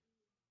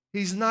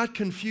 He's not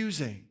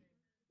confusing.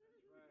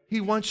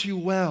 He wants you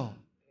well.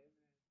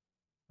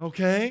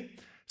 Okay?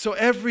 So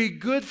every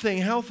good thing,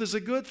 health is a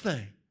good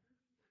thing.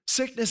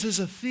 Sickness is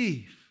a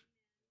thief.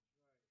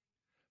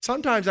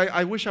 Sometimes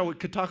I wish I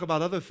could talk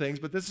about other things,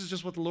 but this is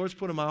just what the Lord's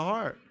put in my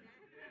heart.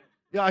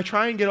 Yeah, I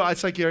try and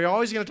it's like, you're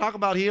always going to talk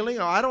about healing?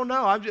 Oh, I don't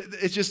know.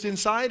 It's just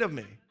inside of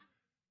me.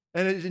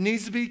 And it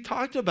needs to be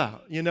talked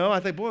about. I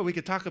think, boy, we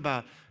could talk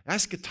about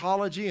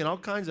eschatology and all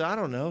kinds of, I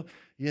don't know,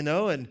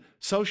 and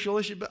social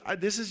issues, but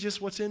this is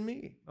just what's in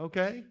me,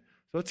 okay?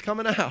 So it's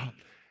coming out.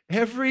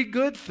 Every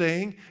good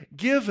thing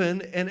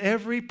given and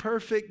every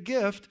perfect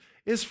gift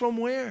is from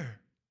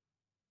where?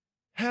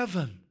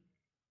 Heaven,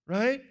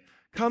 right?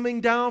 Coming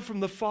down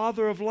from the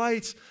Father of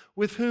lights,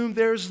 with whom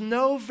there's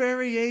no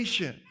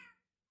variation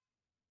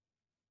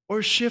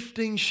or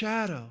shifting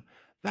shadow.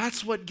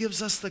 That's what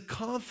gives us the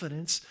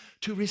confidence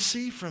to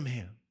receive from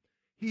him.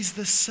 He's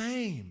the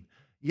same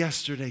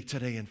yesterday,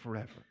 today, and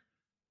forever.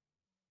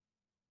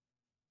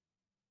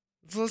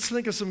 So let's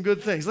think of some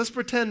good things. Let's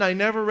pretend I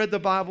never read the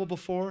Bible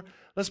before.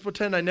 Let's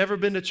pretend I never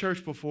been to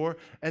church before,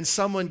 and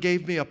someone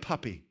gave me a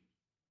puppy.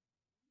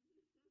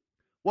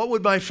 What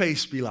would my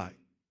face be like?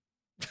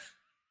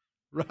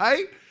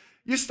 Right?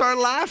 You start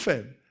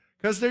laughing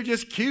because they're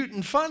just cute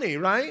and funny,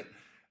 right?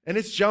 And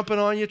it's jumping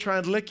on you,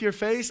 trying to lick your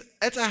face.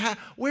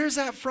 Where's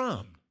that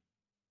from?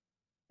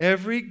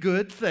 Every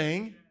good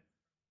thing,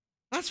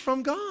 that's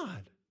from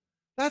God.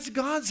 That's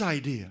God's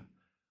idea.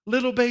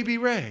 Little baby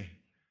Ray,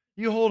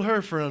 you hold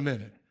her for a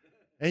minute,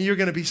 and you're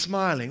going to be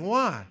smiling.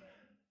 Why?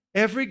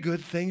 Every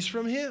good thing's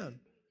from him.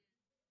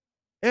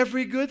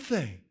 Every good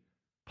thing.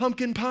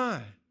 Pumpkin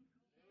pie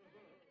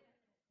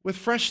with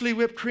freshly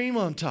whipped cream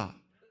on top.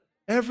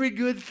 Every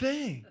good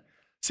thing.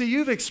 See,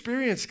 you've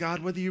experienced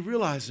God whether you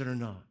realize it or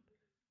not.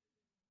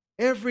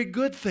 Every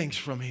good thing's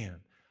from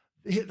him.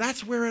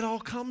 That's where it all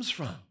comes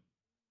from.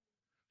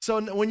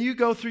 So when you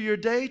go through your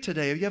day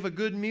today, if you have a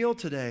good meal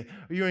today,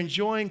 or you're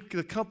enjoying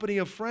the company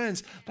of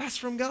friends, that's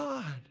from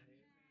God.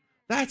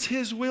 That's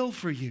his will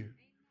for you.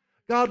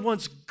 God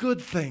wants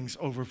good things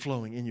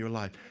overflowing in your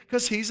life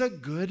because he's a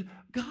good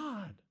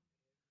God.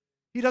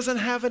 He doesn't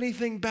have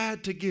anything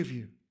bad to give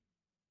you.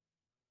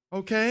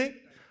 Okay?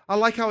 I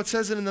like how it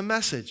says it in the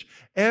Message.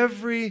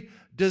 Every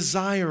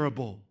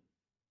desirable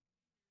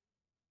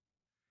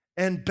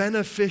and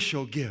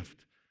beneficial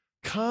gift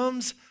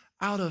comes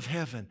out of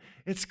heaven.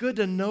 It's good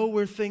to know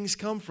where things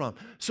come from.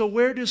 So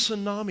where do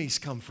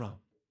tsunamis come from?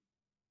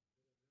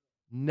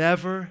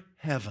 Never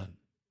heaven.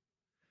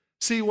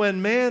 See,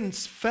 when man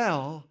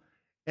fell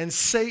and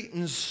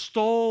Satan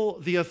stole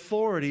the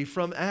authority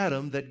from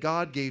Adam that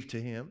God gave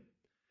to him,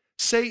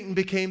 Satan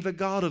became the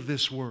god of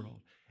this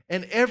world.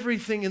 And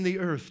everything in the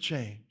earth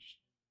changed.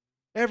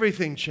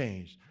 Everything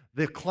changed.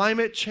 The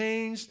climate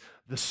changed.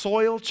 The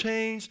soil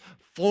changed.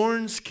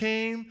 Thorns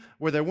came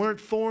where there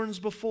weren't thorns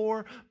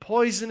before.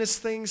 Poisonous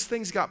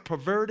things got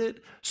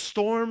perverted.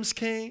 Storms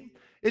came.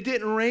 It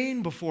didn't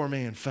rain before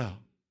man fell.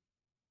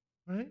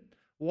 Right?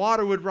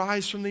 Water would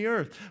rise from the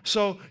earth.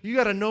 So you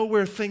got to know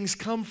where things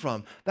come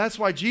from. That's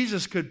why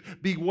Jesus could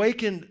be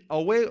woken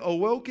up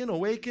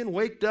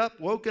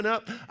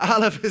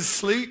out of his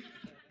sleep.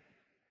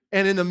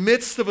 And in the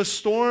midst of a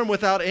storm,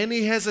 without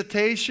any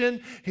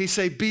hesitation, he'd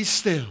say, "Be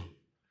still."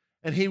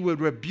 And he would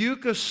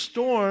rebuke a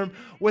storm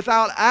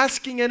without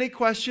asking any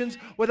questions,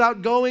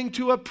 without going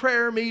to a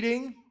prayer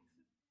meeting.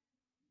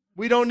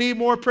 We don't need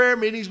more prayer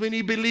meetings. We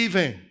need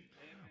believing.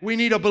 We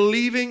need a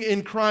believing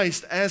in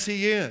Christ as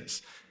he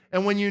is.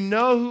 And when you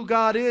know who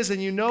God is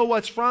and you know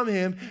what's from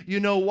him, you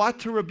know what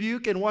to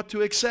rebuke and what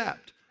to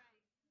accept.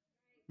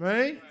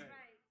 Right?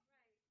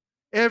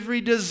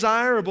 Every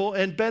desirable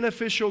and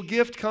beneficial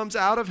gift comes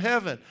out of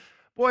heaven.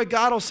 Boy,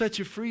 God will set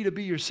you free to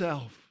be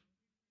yourself.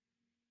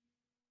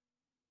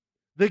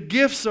 The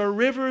gifts are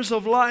rivers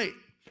of light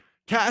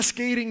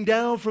cascading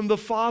down from the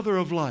Father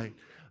of light.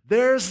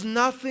 There's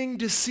nothing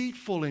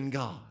deceitful in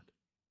God.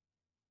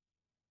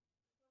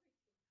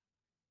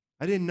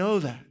 I didn't know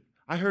that.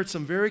 I heard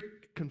some very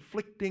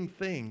conflicting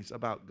things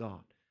about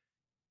God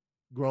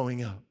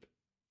growing up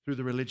through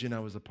the religion I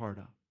was a part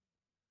of.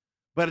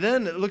 But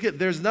then look at,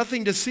 there's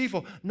nothing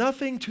deceitful,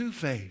 nothing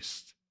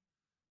two-faced,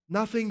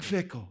 nothing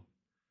fickle.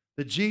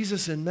 The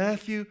Jesus in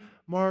Matthew,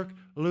 Mark,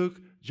 Luke,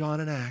 John,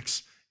 and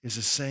Acts is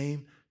the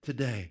same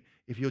today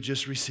if you'll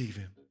just receive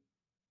him.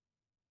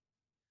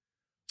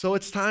 So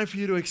it's time for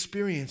you to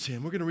experience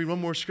him. We're going to read one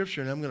more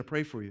scripture and I'm going to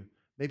pray for you.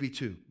 Maybe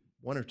two,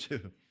 one or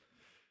two.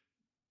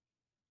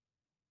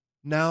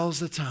 Now's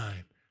the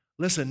time.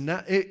 Listen,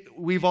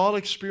 we've all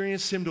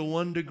experienced him to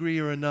one degree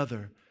or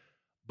another,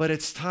 but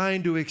it's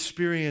time to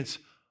experience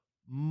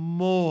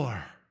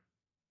more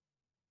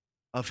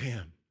of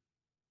him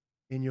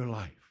in your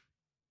life.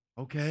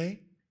 Okay?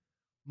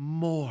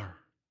 More.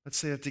 Let's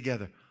say it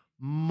together.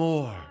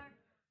 More.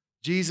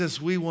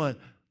 Jesus, we want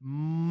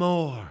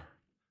more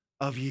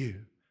of you.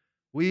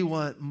 We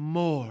want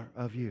more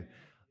of you.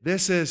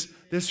 This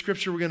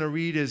scripture we're going to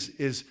read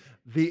is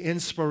the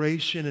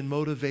inspiration and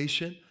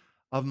motivation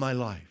of my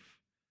life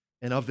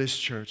and of this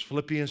church.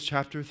 Philippians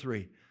chapter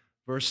 3,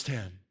 verse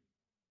 10.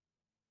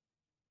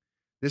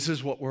 This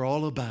is what we're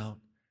all about.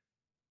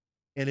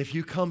 And if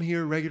you come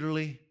here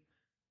regularly,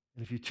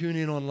 and if you tune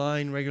in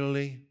online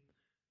regularly,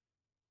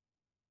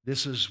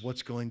 this is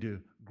what's going to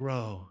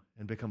grow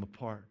and become a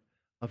part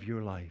of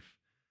your life.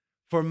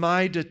 For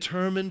my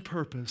determined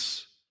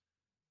purpose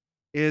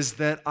is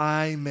that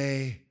I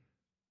may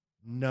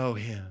know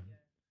him.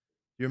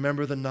 You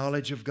remember the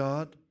knowledge of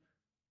God?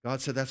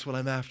 God said, that's what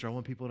I'm after. I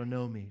want people to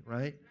know me,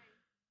 right?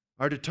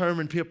 Our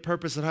determined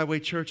purpose at Highway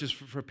Church is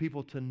for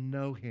people to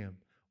know him.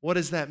 What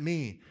does that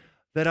mean?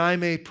 That I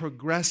may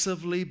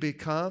progressively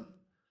become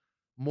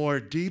more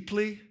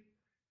deeply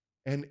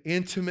and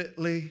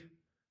intimately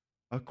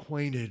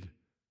acquainted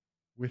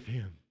with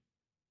him.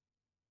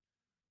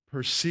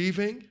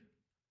 Perceiving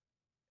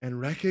and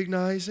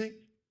recognizing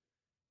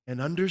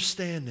and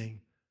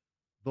understanding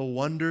the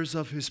wonders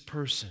of his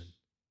person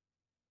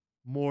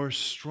more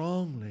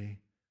strongly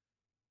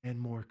and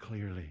more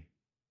clearly.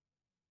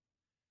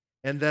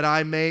 And that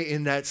I may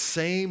in that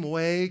same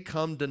way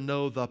come to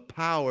know the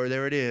power,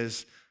 there it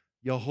is,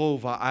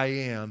 Jehovah, I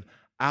am,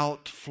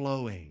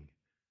 outflowing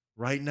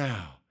right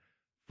now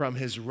from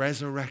his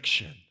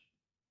resurrection.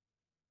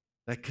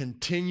 That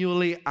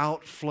continually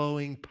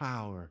outflowing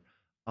power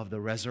of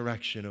the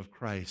resurrection of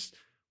Christ,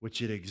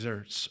 which it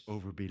exerts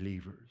over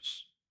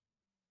believers.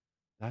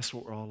 That's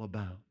what we're all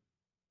about.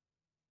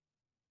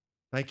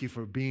 Thank you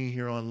for being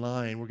here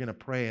online. We're going to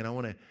pray, and I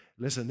want to,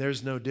 listen,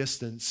 there's no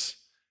distance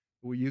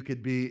where you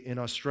could be in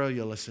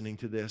Australia listening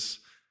to this,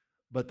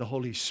 but the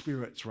Holy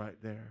Spirit's right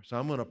there. So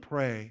I'm going to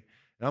pray,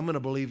 and I'm going to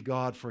believe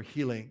God for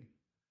healing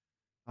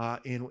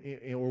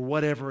in or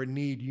whatever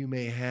need you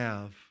may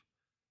have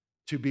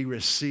to be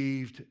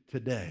received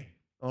today,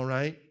 all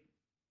right?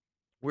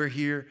 We're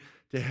here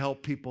to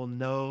help people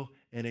know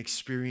and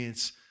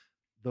experience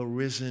the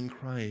risen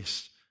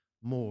Christ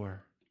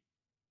more.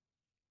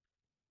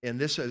 And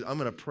this is, I'm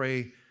going to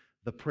pray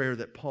the prayer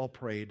that Paul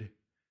prayed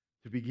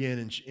to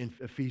begin in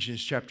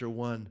Ephesians chapter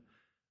 1,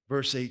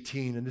 verse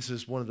 18. And this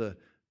is one of the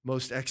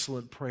most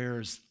excellent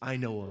prayers I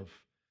know of.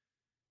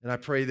 And I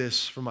pray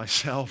this for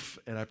myself,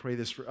 and I pray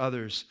this for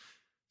others.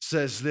 It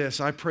says this,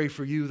 I pray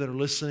for you that are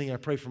listening, I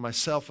pray for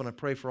myself, and I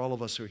pray for all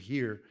of us who are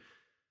here,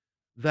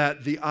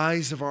 that the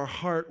eyes of our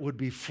heart would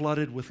be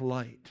flooded with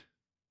light,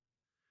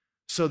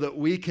 so that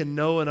we can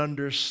know and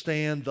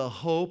understand the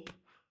hope,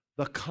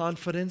 the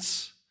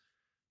confidence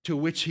to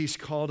which He's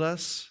called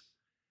us,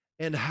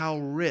 and how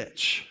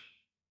rich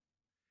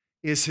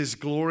is His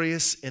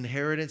glorious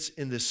inheritance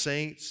in the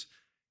saints,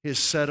 His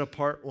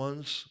set-apart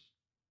ones,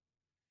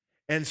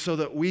 and so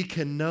that we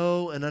can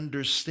know and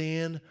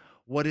understand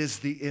what is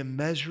the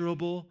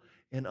immeasurable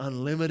and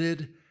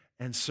unlimited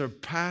and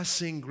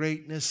surpassing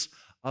greatness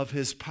of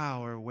His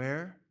power.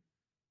 Where?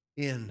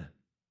 In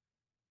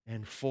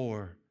and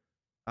for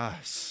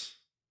us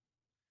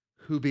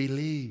who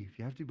believe.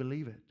 You have to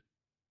believe it.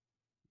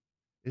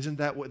 Isn't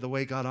that the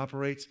way God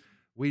operates?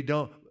 We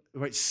don't,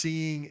 right?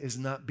 Seeing is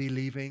not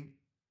believing.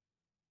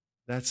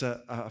 That's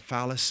a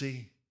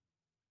fallacy.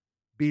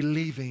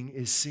 Believing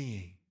is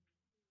seeing.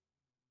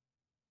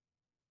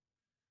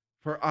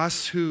 For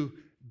us who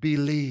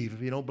believe,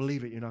 if you don't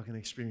believe it, you're not going to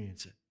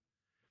experience it.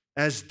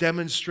 As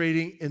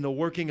demonstrating in the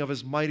working of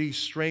His mighty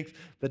strength,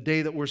 the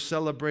day that we're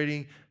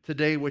celebrating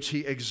today, which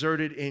He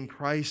exerted in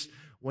Christ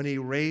when He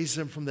raised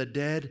Him from the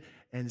dead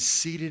and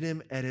seated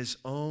Him at His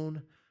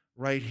own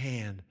right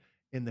hand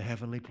in the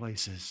heavenly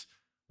places.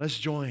 Let's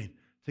join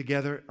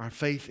together our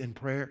faith in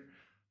prayer.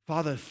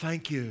 Father,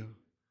 thank You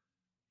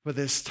for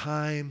this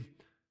time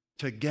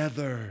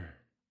together.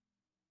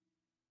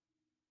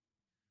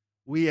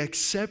 We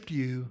accept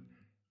You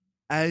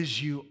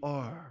as You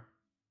are,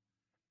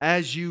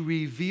 as You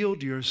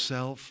revealed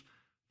Yourself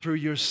through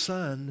Your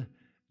Son,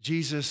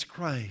 Jesus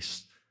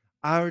Christ.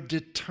 Our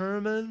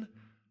determined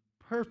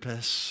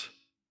purpose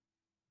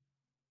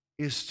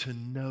is to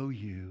know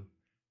You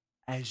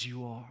as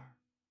You are.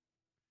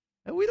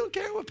 And we don't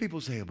care what people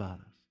say about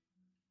us.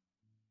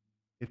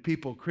 If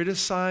people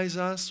criticize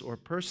us or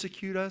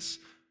persecute us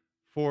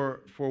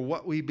for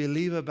what we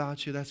believe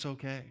about You, that's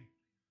okay.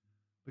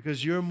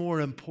 Because You're more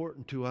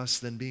important to us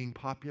than being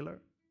popular.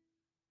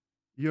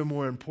 You're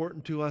more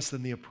important to us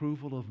than the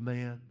approval of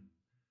man.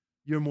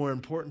 You're more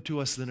important to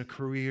us than a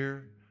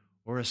career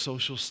or a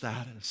social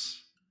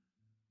status.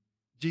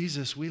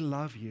 Jesus, we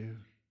love You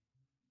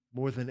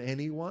more than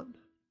anyone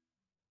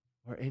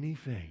or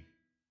anything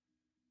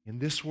in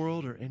this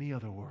world or any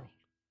other world.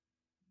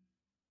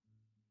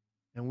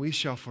 And we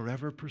shall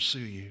forever pursue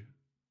You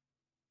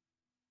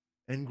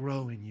and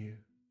grow in You.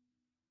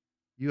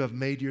 You have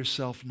made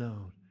Yourself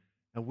known,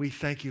 and we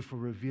thank You for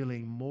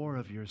revealing more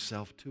of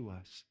Yourself to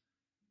us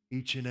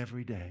each and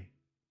every day.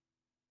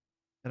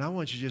 And I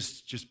want you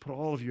to just put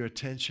all of your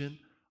attention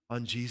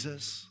on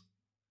Jesus,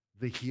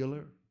 the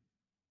healer.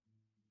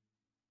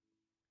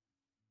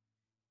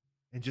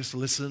 And just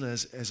listen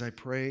as I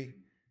pray.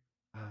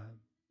 For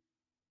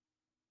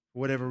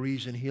whatever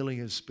reason, healing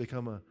has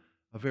become a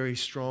very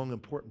strong,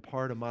 important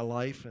part of my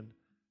life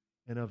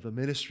and of the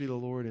ministry the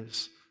Lord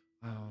has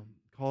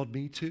called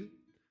me to.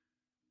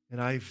 And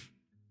I've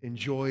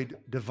enjoyed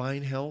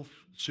divine health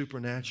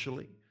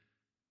supernaturally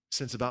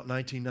since about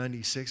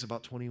 1996,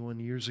 about 21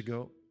 years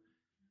ago,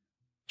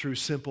 through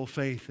simple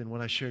faith in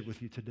what I shared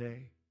with you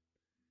today.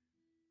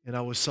 And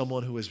I was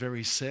someone who was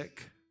very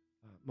sick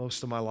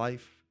most of my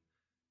life,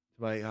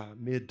 my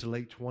mid to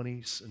late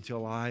 20s,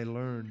 until I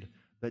learned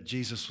that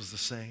Jesus was the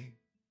same.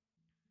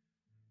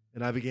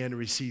 And I began to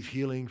receive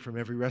healing from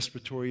every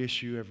respiratory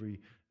issue,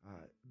 every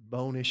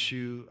bone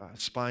issue,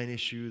 spine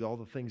issue, all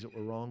the things that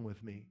were wrong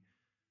with me,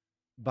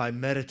 by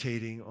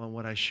meditating on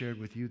what I shared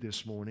with you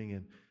this morning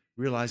and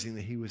realizing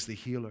that He was the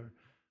healer.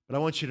 But I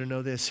want you to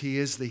know this: He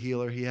is the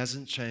healer. He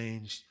hasn't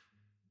changed.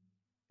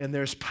 And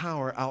there's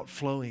power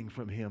outflowing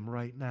from Him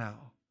right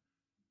now,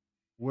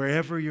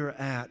 wherever you're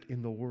at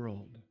in the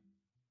world.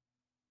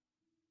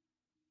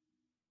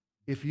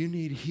 If you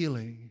need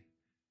healing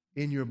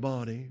in your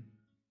body,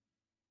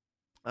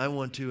 I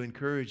want to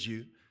encourage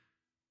you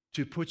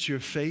to put your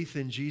faith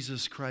in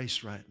Jesus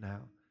Christ right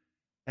now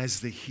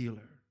as the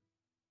healer.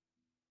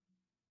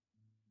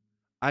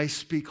 I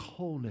speak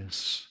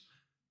wholeness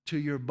to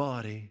your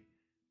body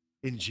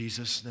in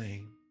Jesus'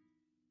 name.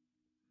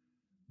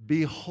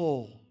 Be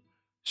whole.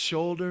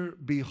 Shoulder,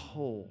 be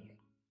whole.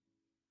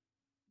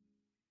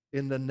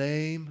 In the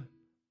name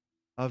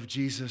of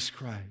Jesus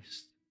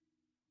Christ.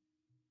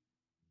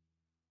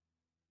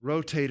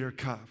 Rotator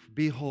cuff,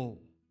 be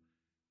whole.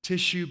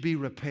 Tissue, be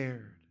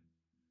repaired.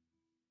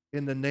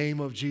 In the name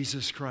of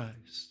Jesus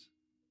Christ.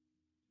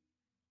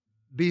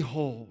 Be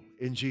whole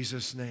in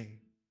Jesus' name.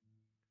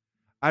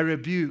 I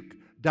rebuke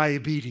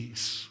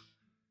diabetes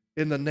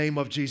in the name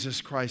of Jesus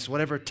Christ.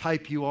 Whatever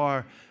type you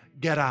are,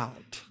 get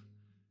out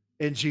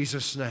in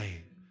Jesus'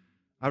 name.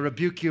 I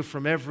rebuke you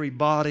from every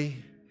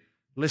body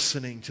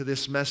listening to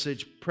this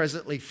message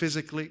presently,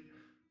 physically,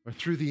 or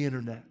through the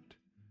internet.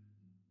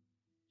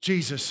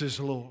 Jesus is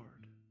Lord.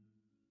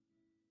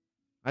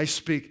 I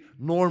speak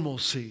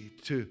normalcy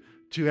to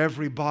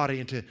every body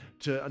and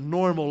to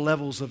normal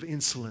levels of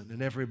insulin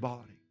in every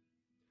body,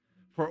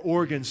 for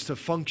organs to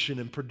function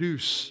and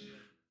produce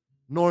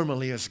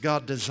normally as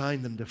God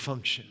designed them to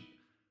function,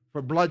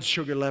 for blood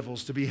sugar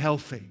levels to be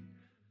healthy.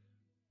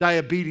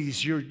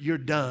 Diabetes, you're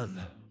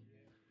done.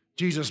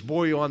 Jesus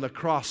bore you on the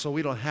cross so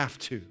we don't have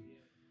to.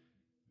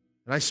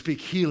 And I speak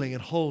healing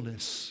and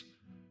wholeness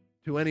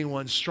To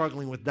anyone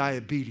struggling with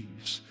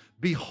diabetes,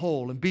 be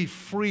whole and be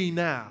free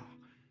now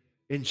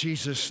in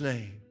Jesus'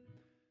 name.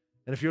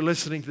 And if you're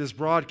listening to this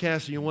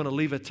broadcast and you want to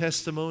leave a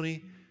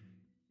testimony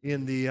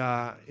in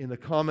the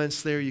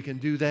comments there, you can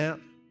do that.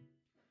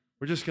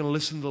 We're just going to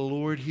listen to the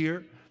Lord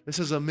here. This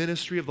is a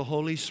ministry of the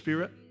Holy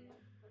Spirit.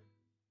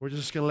 We're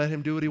just going to let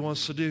Him do what He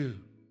wants to do.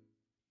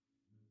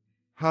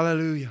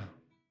 Hallelujah.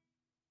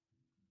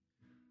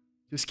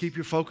 Just keep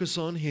your focus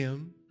on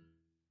Him.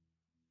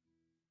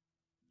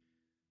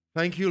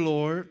 Thank you,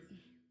 Lord,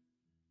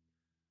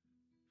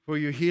 for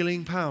your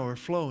healing power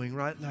flowing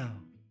right now.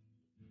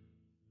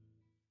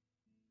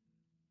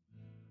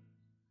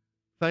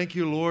 Thank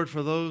you, Lord,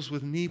 for those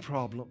with knee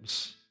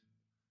problems.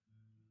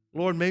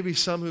 Lord, maybe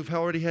some who've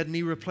already had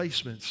knee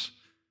replacements.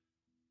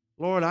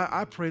 Lord,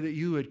 I pray that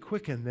you would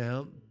quicken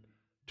them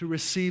to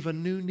receive a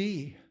new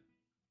knee.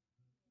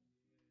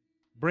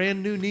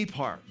 Brand new knee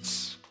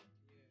parts.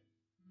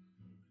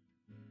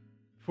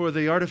 For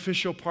the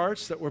artificial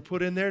parts that were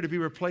put in there to be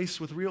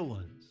replaced with real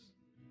ones.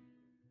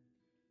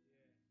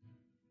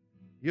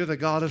 You're the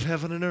God of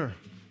heaven and earth.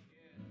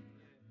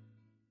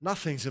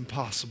 Nothing's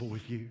impossible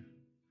with you.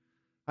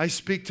 I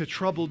speak to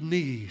troubled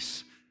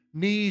knees.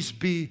 Knees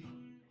be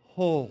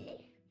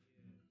whole.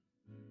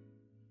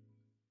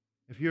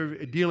 If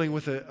you're dealing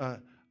with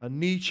a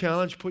knee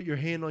challenge, put your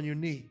hand on your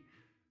knee.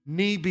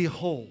 Knee be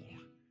whole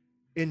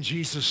in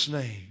Jesus'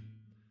 name.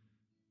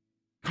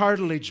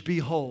 Cartilage be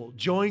whole.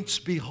 Joints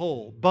be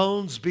whole.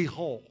 Bones be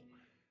whole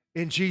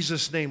in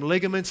Jesus' name.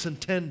 Ligaments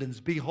and tendons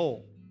be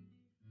whole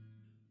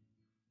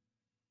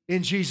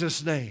in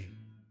Jesus' name.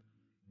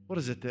 What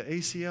is it? The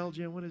ACL,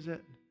 Jim? What is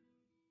that?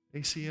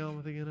 ACL,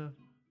 I'm thinking of.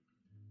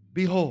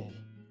 Be whole.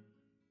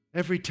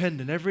 Every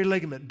tendon, every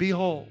ligament, be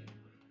whole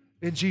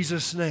in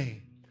Jesus'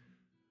 name.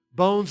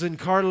 Bones and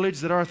cartilage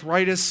that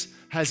arthritis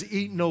has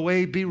eaten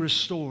away, be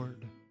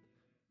restored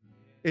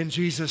in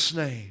Jesus'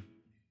 name.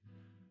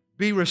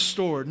 Be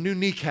restored. New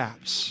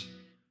kneecaps,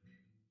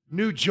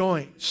 new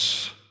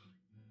joints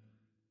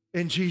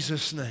in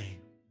Jesus' name.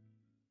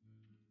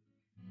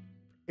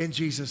 In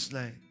Jesus'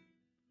 name.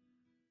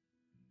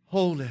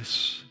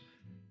 Wholeness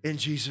in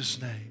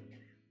Jesus' name.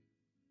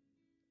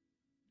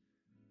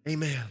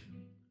 Amen.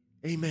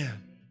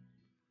 Amen.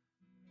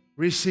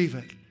 Receive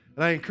it.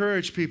 And I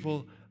encourage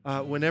people,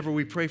 whenever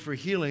we pray for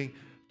healing,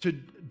 to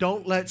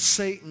don't let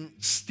Satan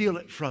steal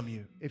it from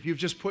you if you've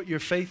just put your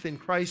faith in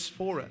Christ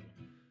for it.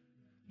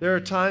 There are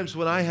times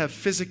when I have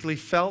physically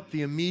felt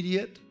the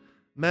immediate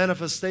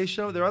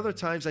manifestation of it. There are other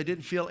times I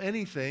didn't feel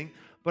anything,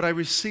 but I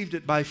received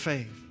it by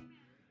faith.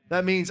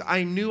 That means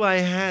I knew I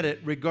had it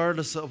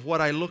regardless of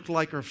what I looked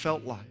like or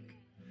felt like.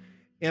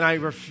 And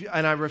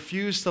I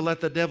refuse to let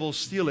the devil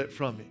steal it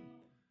from me.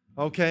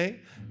 Okay?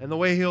 And the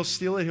way he'll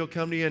steal it, he'll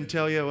come to you and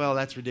tell you, well,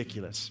 that's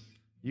ridiculous.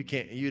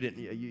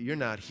 You're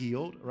not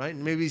healed, right?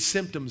 And maybe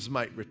symptoms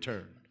might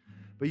return.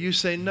 But you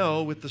say,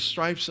 no, with the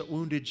stripes that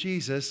wounded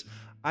Jesus,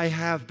 I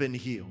have been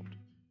healed.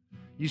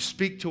 You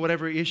speak to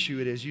whatever issue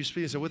it is. You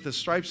speak and say, with the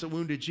stripes that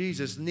wounded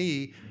Jesus'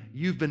 knee,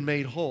 you've been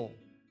made whole,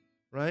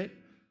 right?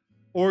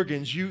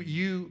 Organs,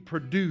 you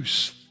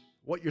produce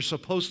what you're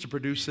supposed to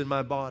produce in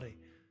my body.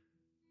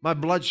 My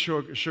blood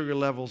sugar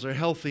levels are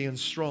healthy and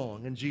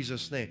strong in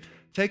Jesus' name.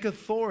 Take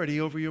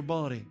authority over your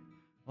body,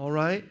 all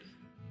right?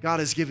 God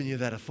has given you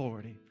that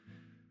authority.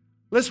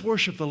 Let's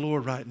worship the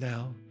Lord right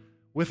now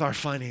with our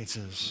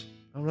finances,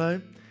 all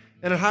right?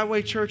 And at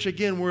Highway Church,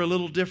 again, we're a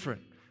little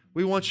different.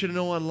 We want you to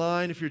know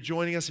online, if you're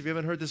joining us, if you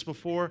haven't heard this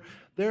before,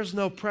 there's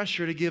no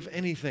pressure to give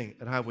anything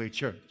at Highway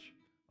Church,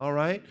 all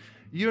right?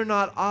 You're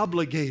not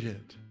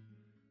obligated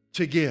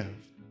to give,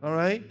 all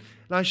right?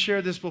 And I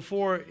shared this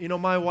before. You know,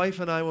 my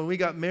wife and I, when we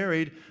got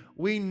married,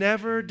 we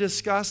never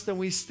discussed, and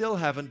we still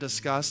haven't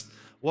discussed,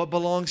 what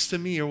belongs to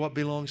me or what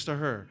belongs to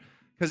her.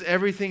 Because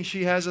everything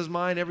she has is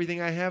mine, everything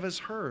I have is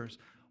hers.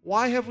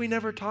 Why have we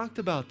never talked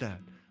about that?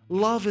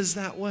 Love is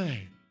that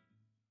way,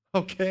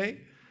 okay?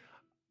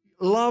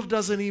 Love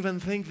doesn't even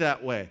think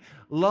that way.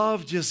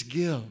 Love just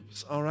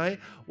gives, all right?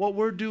 What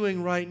we're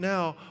doing right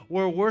now,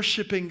 we're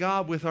worshiping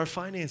God with our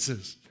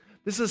finances.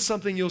 This is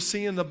something you'll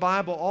see in the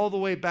Bible all the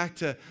way back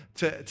to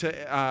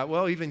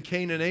even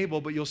Cain and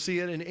Abel, but you'll see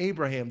it in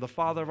Abraham, the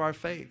father of our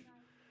faith.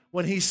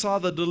 When he saw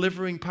the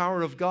delivering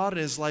power of God in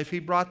his life, he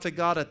brought to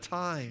God a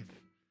tithe,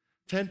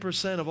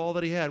 10% of all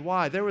that he had.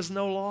 Why? There was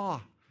no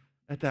law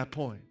at that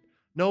point.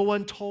 No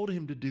one told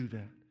him to do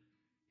that.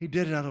 He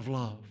did it out of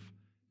love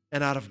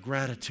and out of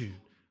gratitude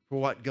for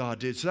what God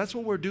did. So that's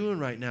what we're doing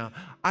right now.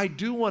 I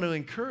do want to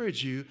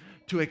encourage you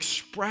to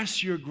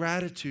express your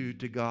gratitude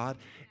to God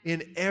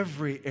in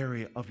every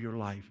area of your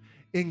life,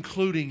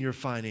 including your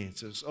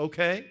finances,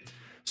 okay?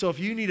 So if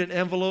you need an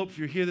envelope, if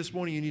you're here this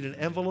morning, you need an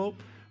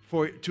envelope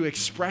to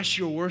express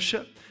your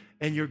worship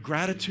and your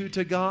gratitude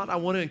to God. I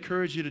want to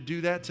encourage you to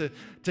do that,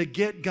 to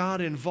get God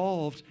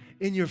involved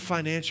in your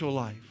financial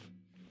life.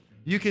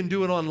 You can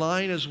do it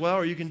online as well,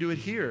 or you can do it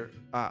here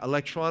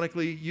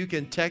electronically. You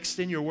can text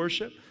in your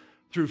worship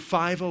through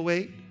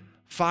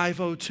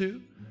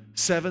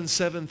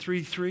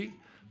 508-502-7733,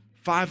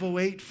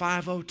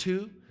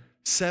 508-502-7733.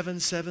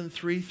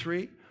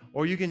 7733,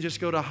 or you can just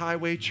go to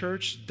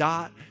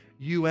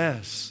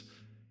highwaychurch.us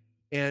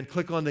and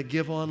click on the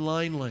Give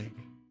Online link,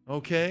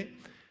 okay?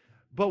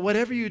 But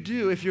whatever you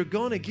do, if you're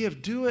going to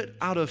give, do it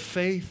out of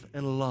faith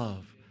and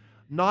love,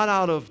 not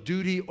out of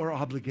duty or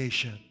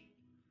obligation.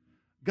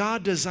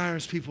 God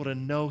desires people to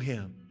know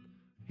Him.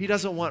 He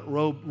doesn't want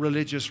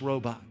religious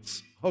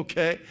robots,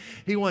 okay?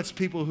 He wants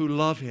people who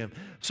love Him.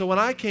 So when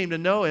I came to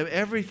know Him,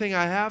 everything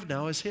I have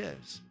now is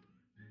His.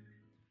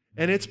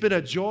 And it's been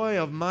a joy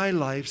of my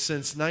life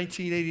since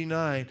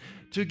 1989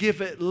 to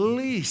give at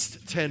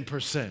least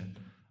 10%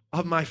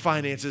 of my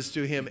finances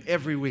to Him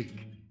every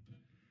week.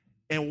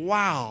 And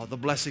wow, the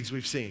blessings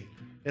we've seen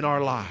in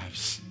our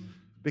lives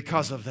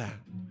because of that.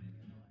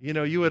 You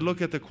know, you would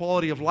look at the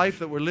quality of life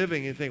that we're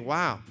living and think,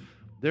 wow,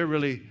 they're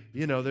really,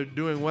 they're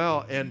doing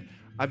well. And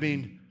I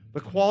mean,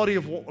 the quality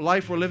of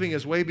life we're living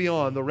is way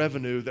beyond the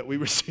revenue that we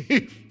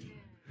receive.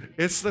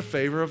 It's the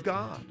favor of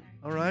God,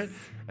 all right?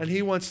 And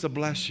He wants to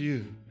bless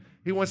you.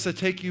 He wants to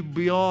take you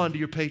beyond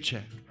your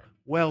paycheck,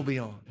 well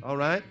beyond, all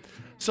right?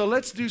 So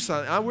let's do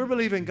something. We're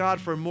believing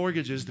God for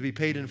mortgages to be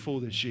paid in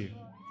full this year.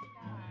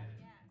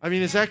 I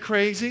mean, is that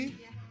crazy?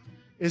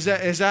 Is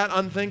that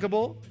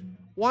unthinkable?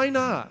 Why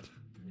not?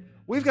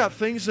 We've got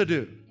things to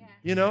do,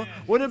 Wouldn't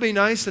it be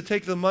nice to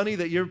take the money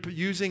that you're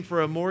using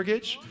for a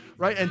mortgage,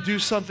 right, and do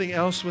something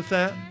else with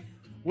that?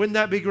 Wouldn't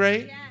that be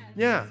great?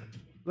 Yeah,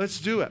 let's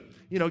do it.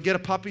 Get a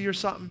puppy or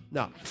something?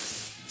 No.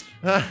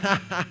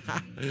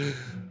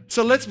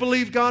 So let's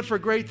believe God for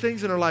great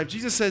things in our life.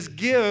 Jesus says,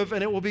 give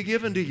and it will be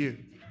given to you,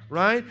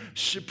 right?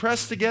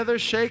 Pressed together,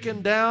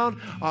 shaken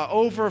down,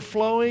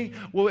 overflowing.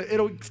 Well,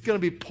 it's going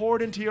to be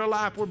poured into your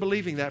lap. We're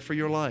believing that for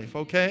your life,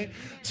 okay?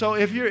 So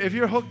if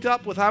you're hooked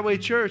up with Highway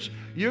Church,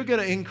 you're going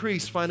to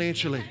increase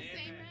financially.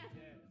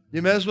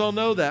 You may as well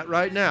know that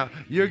right now.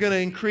 You're going to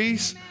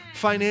increase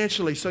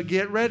financially, so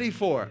get ready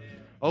for it.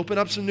 Open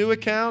up some new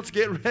accounts,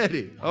 get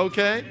ready,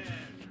 okay?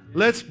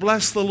 Let's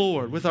bless the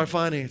Lord with our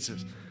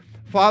finances.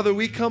 Father,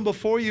 we come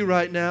before you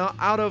right now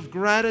out of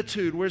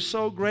gratitude. We're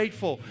so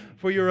grateful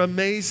for your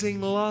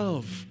amazing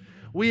love.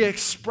 We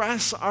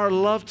express our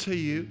love to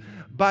you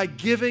by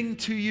giving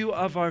to you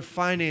of our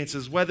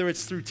finances, whether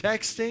it's through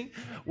texting,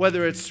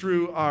 whether it's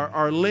through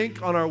our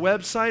link on our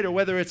website, or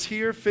whether it's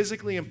here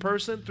physically in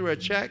person through a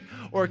check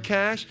or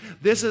cash.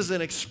 This is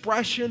an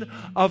expression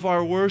of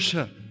our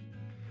worship.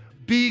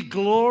 Be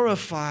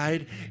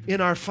glorified in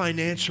our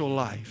financial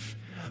life.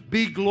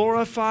 Be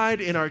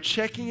glorified in our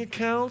checking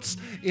accounts,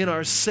 in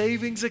our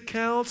savings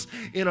accounts,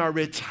 in our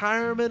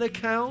retirement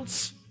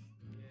accounts,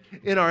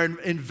 in our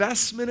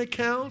investment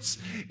accounts,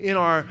 in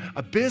our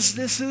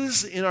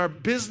businesses, in our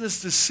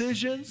business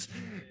decisions.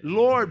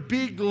 Lord,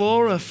 be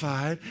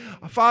glorified.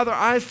 Father,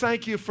 I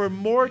thank you for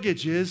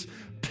mortgages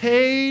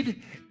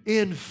paid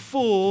in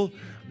full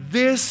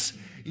this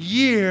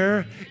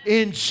year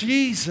in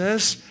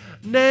Jesus'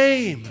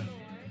 name.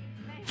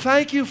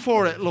 Thank you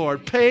for it,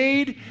 Lord.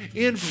 Paid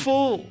in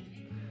full.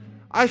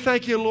 I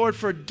thank you, Lord,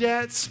 for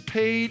debts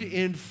paid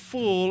in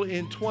full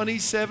in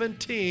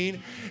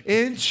 2017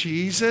 in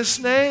Jesus'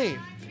 name.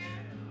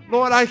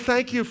 Lord, I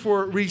thank you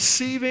for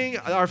receiving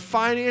our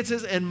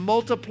finances and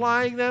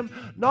multiplying them,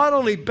 not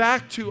only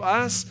back to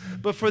us,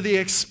 but for the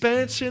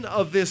expansion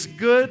of this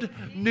good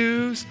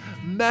news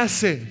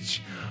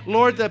message.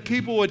 Lord, that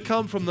people would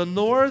come from the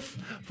north,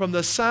 from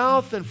the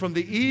south, and from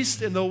the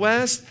east and the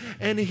west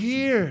and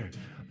hear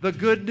the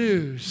good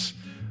news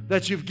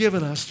that you've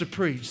given us to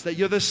preach, that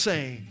you're the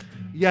same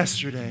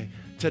yesterday,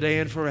 today,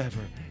 and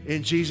forever.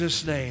 In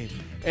Jesus' name,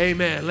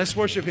 amen. Let's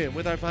worship Him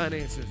with our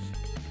finances.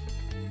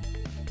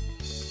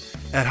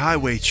 At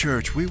Highway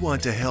Church, we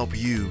want to help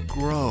you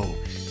grow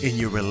in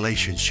your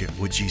relationship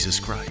with Jesus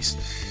Christ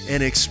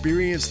and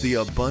experience the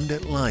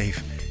abundant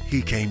life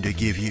He came to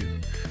give you.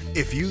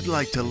 If you'd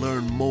like to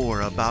learn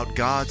more about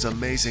God's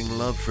amazing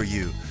love for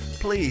you,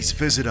 please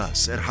visit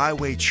us at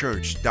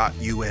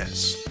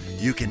highwaychurch.us.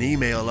 You can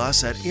email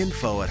us at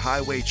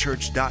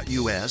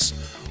info@highwaychurch.us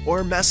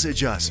or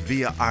message us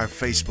via our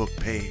Facebook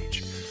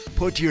page.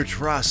 Put your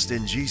trust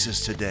in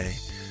Jesus today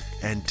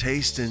and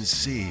taste and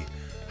see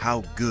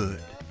how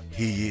good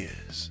He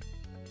is.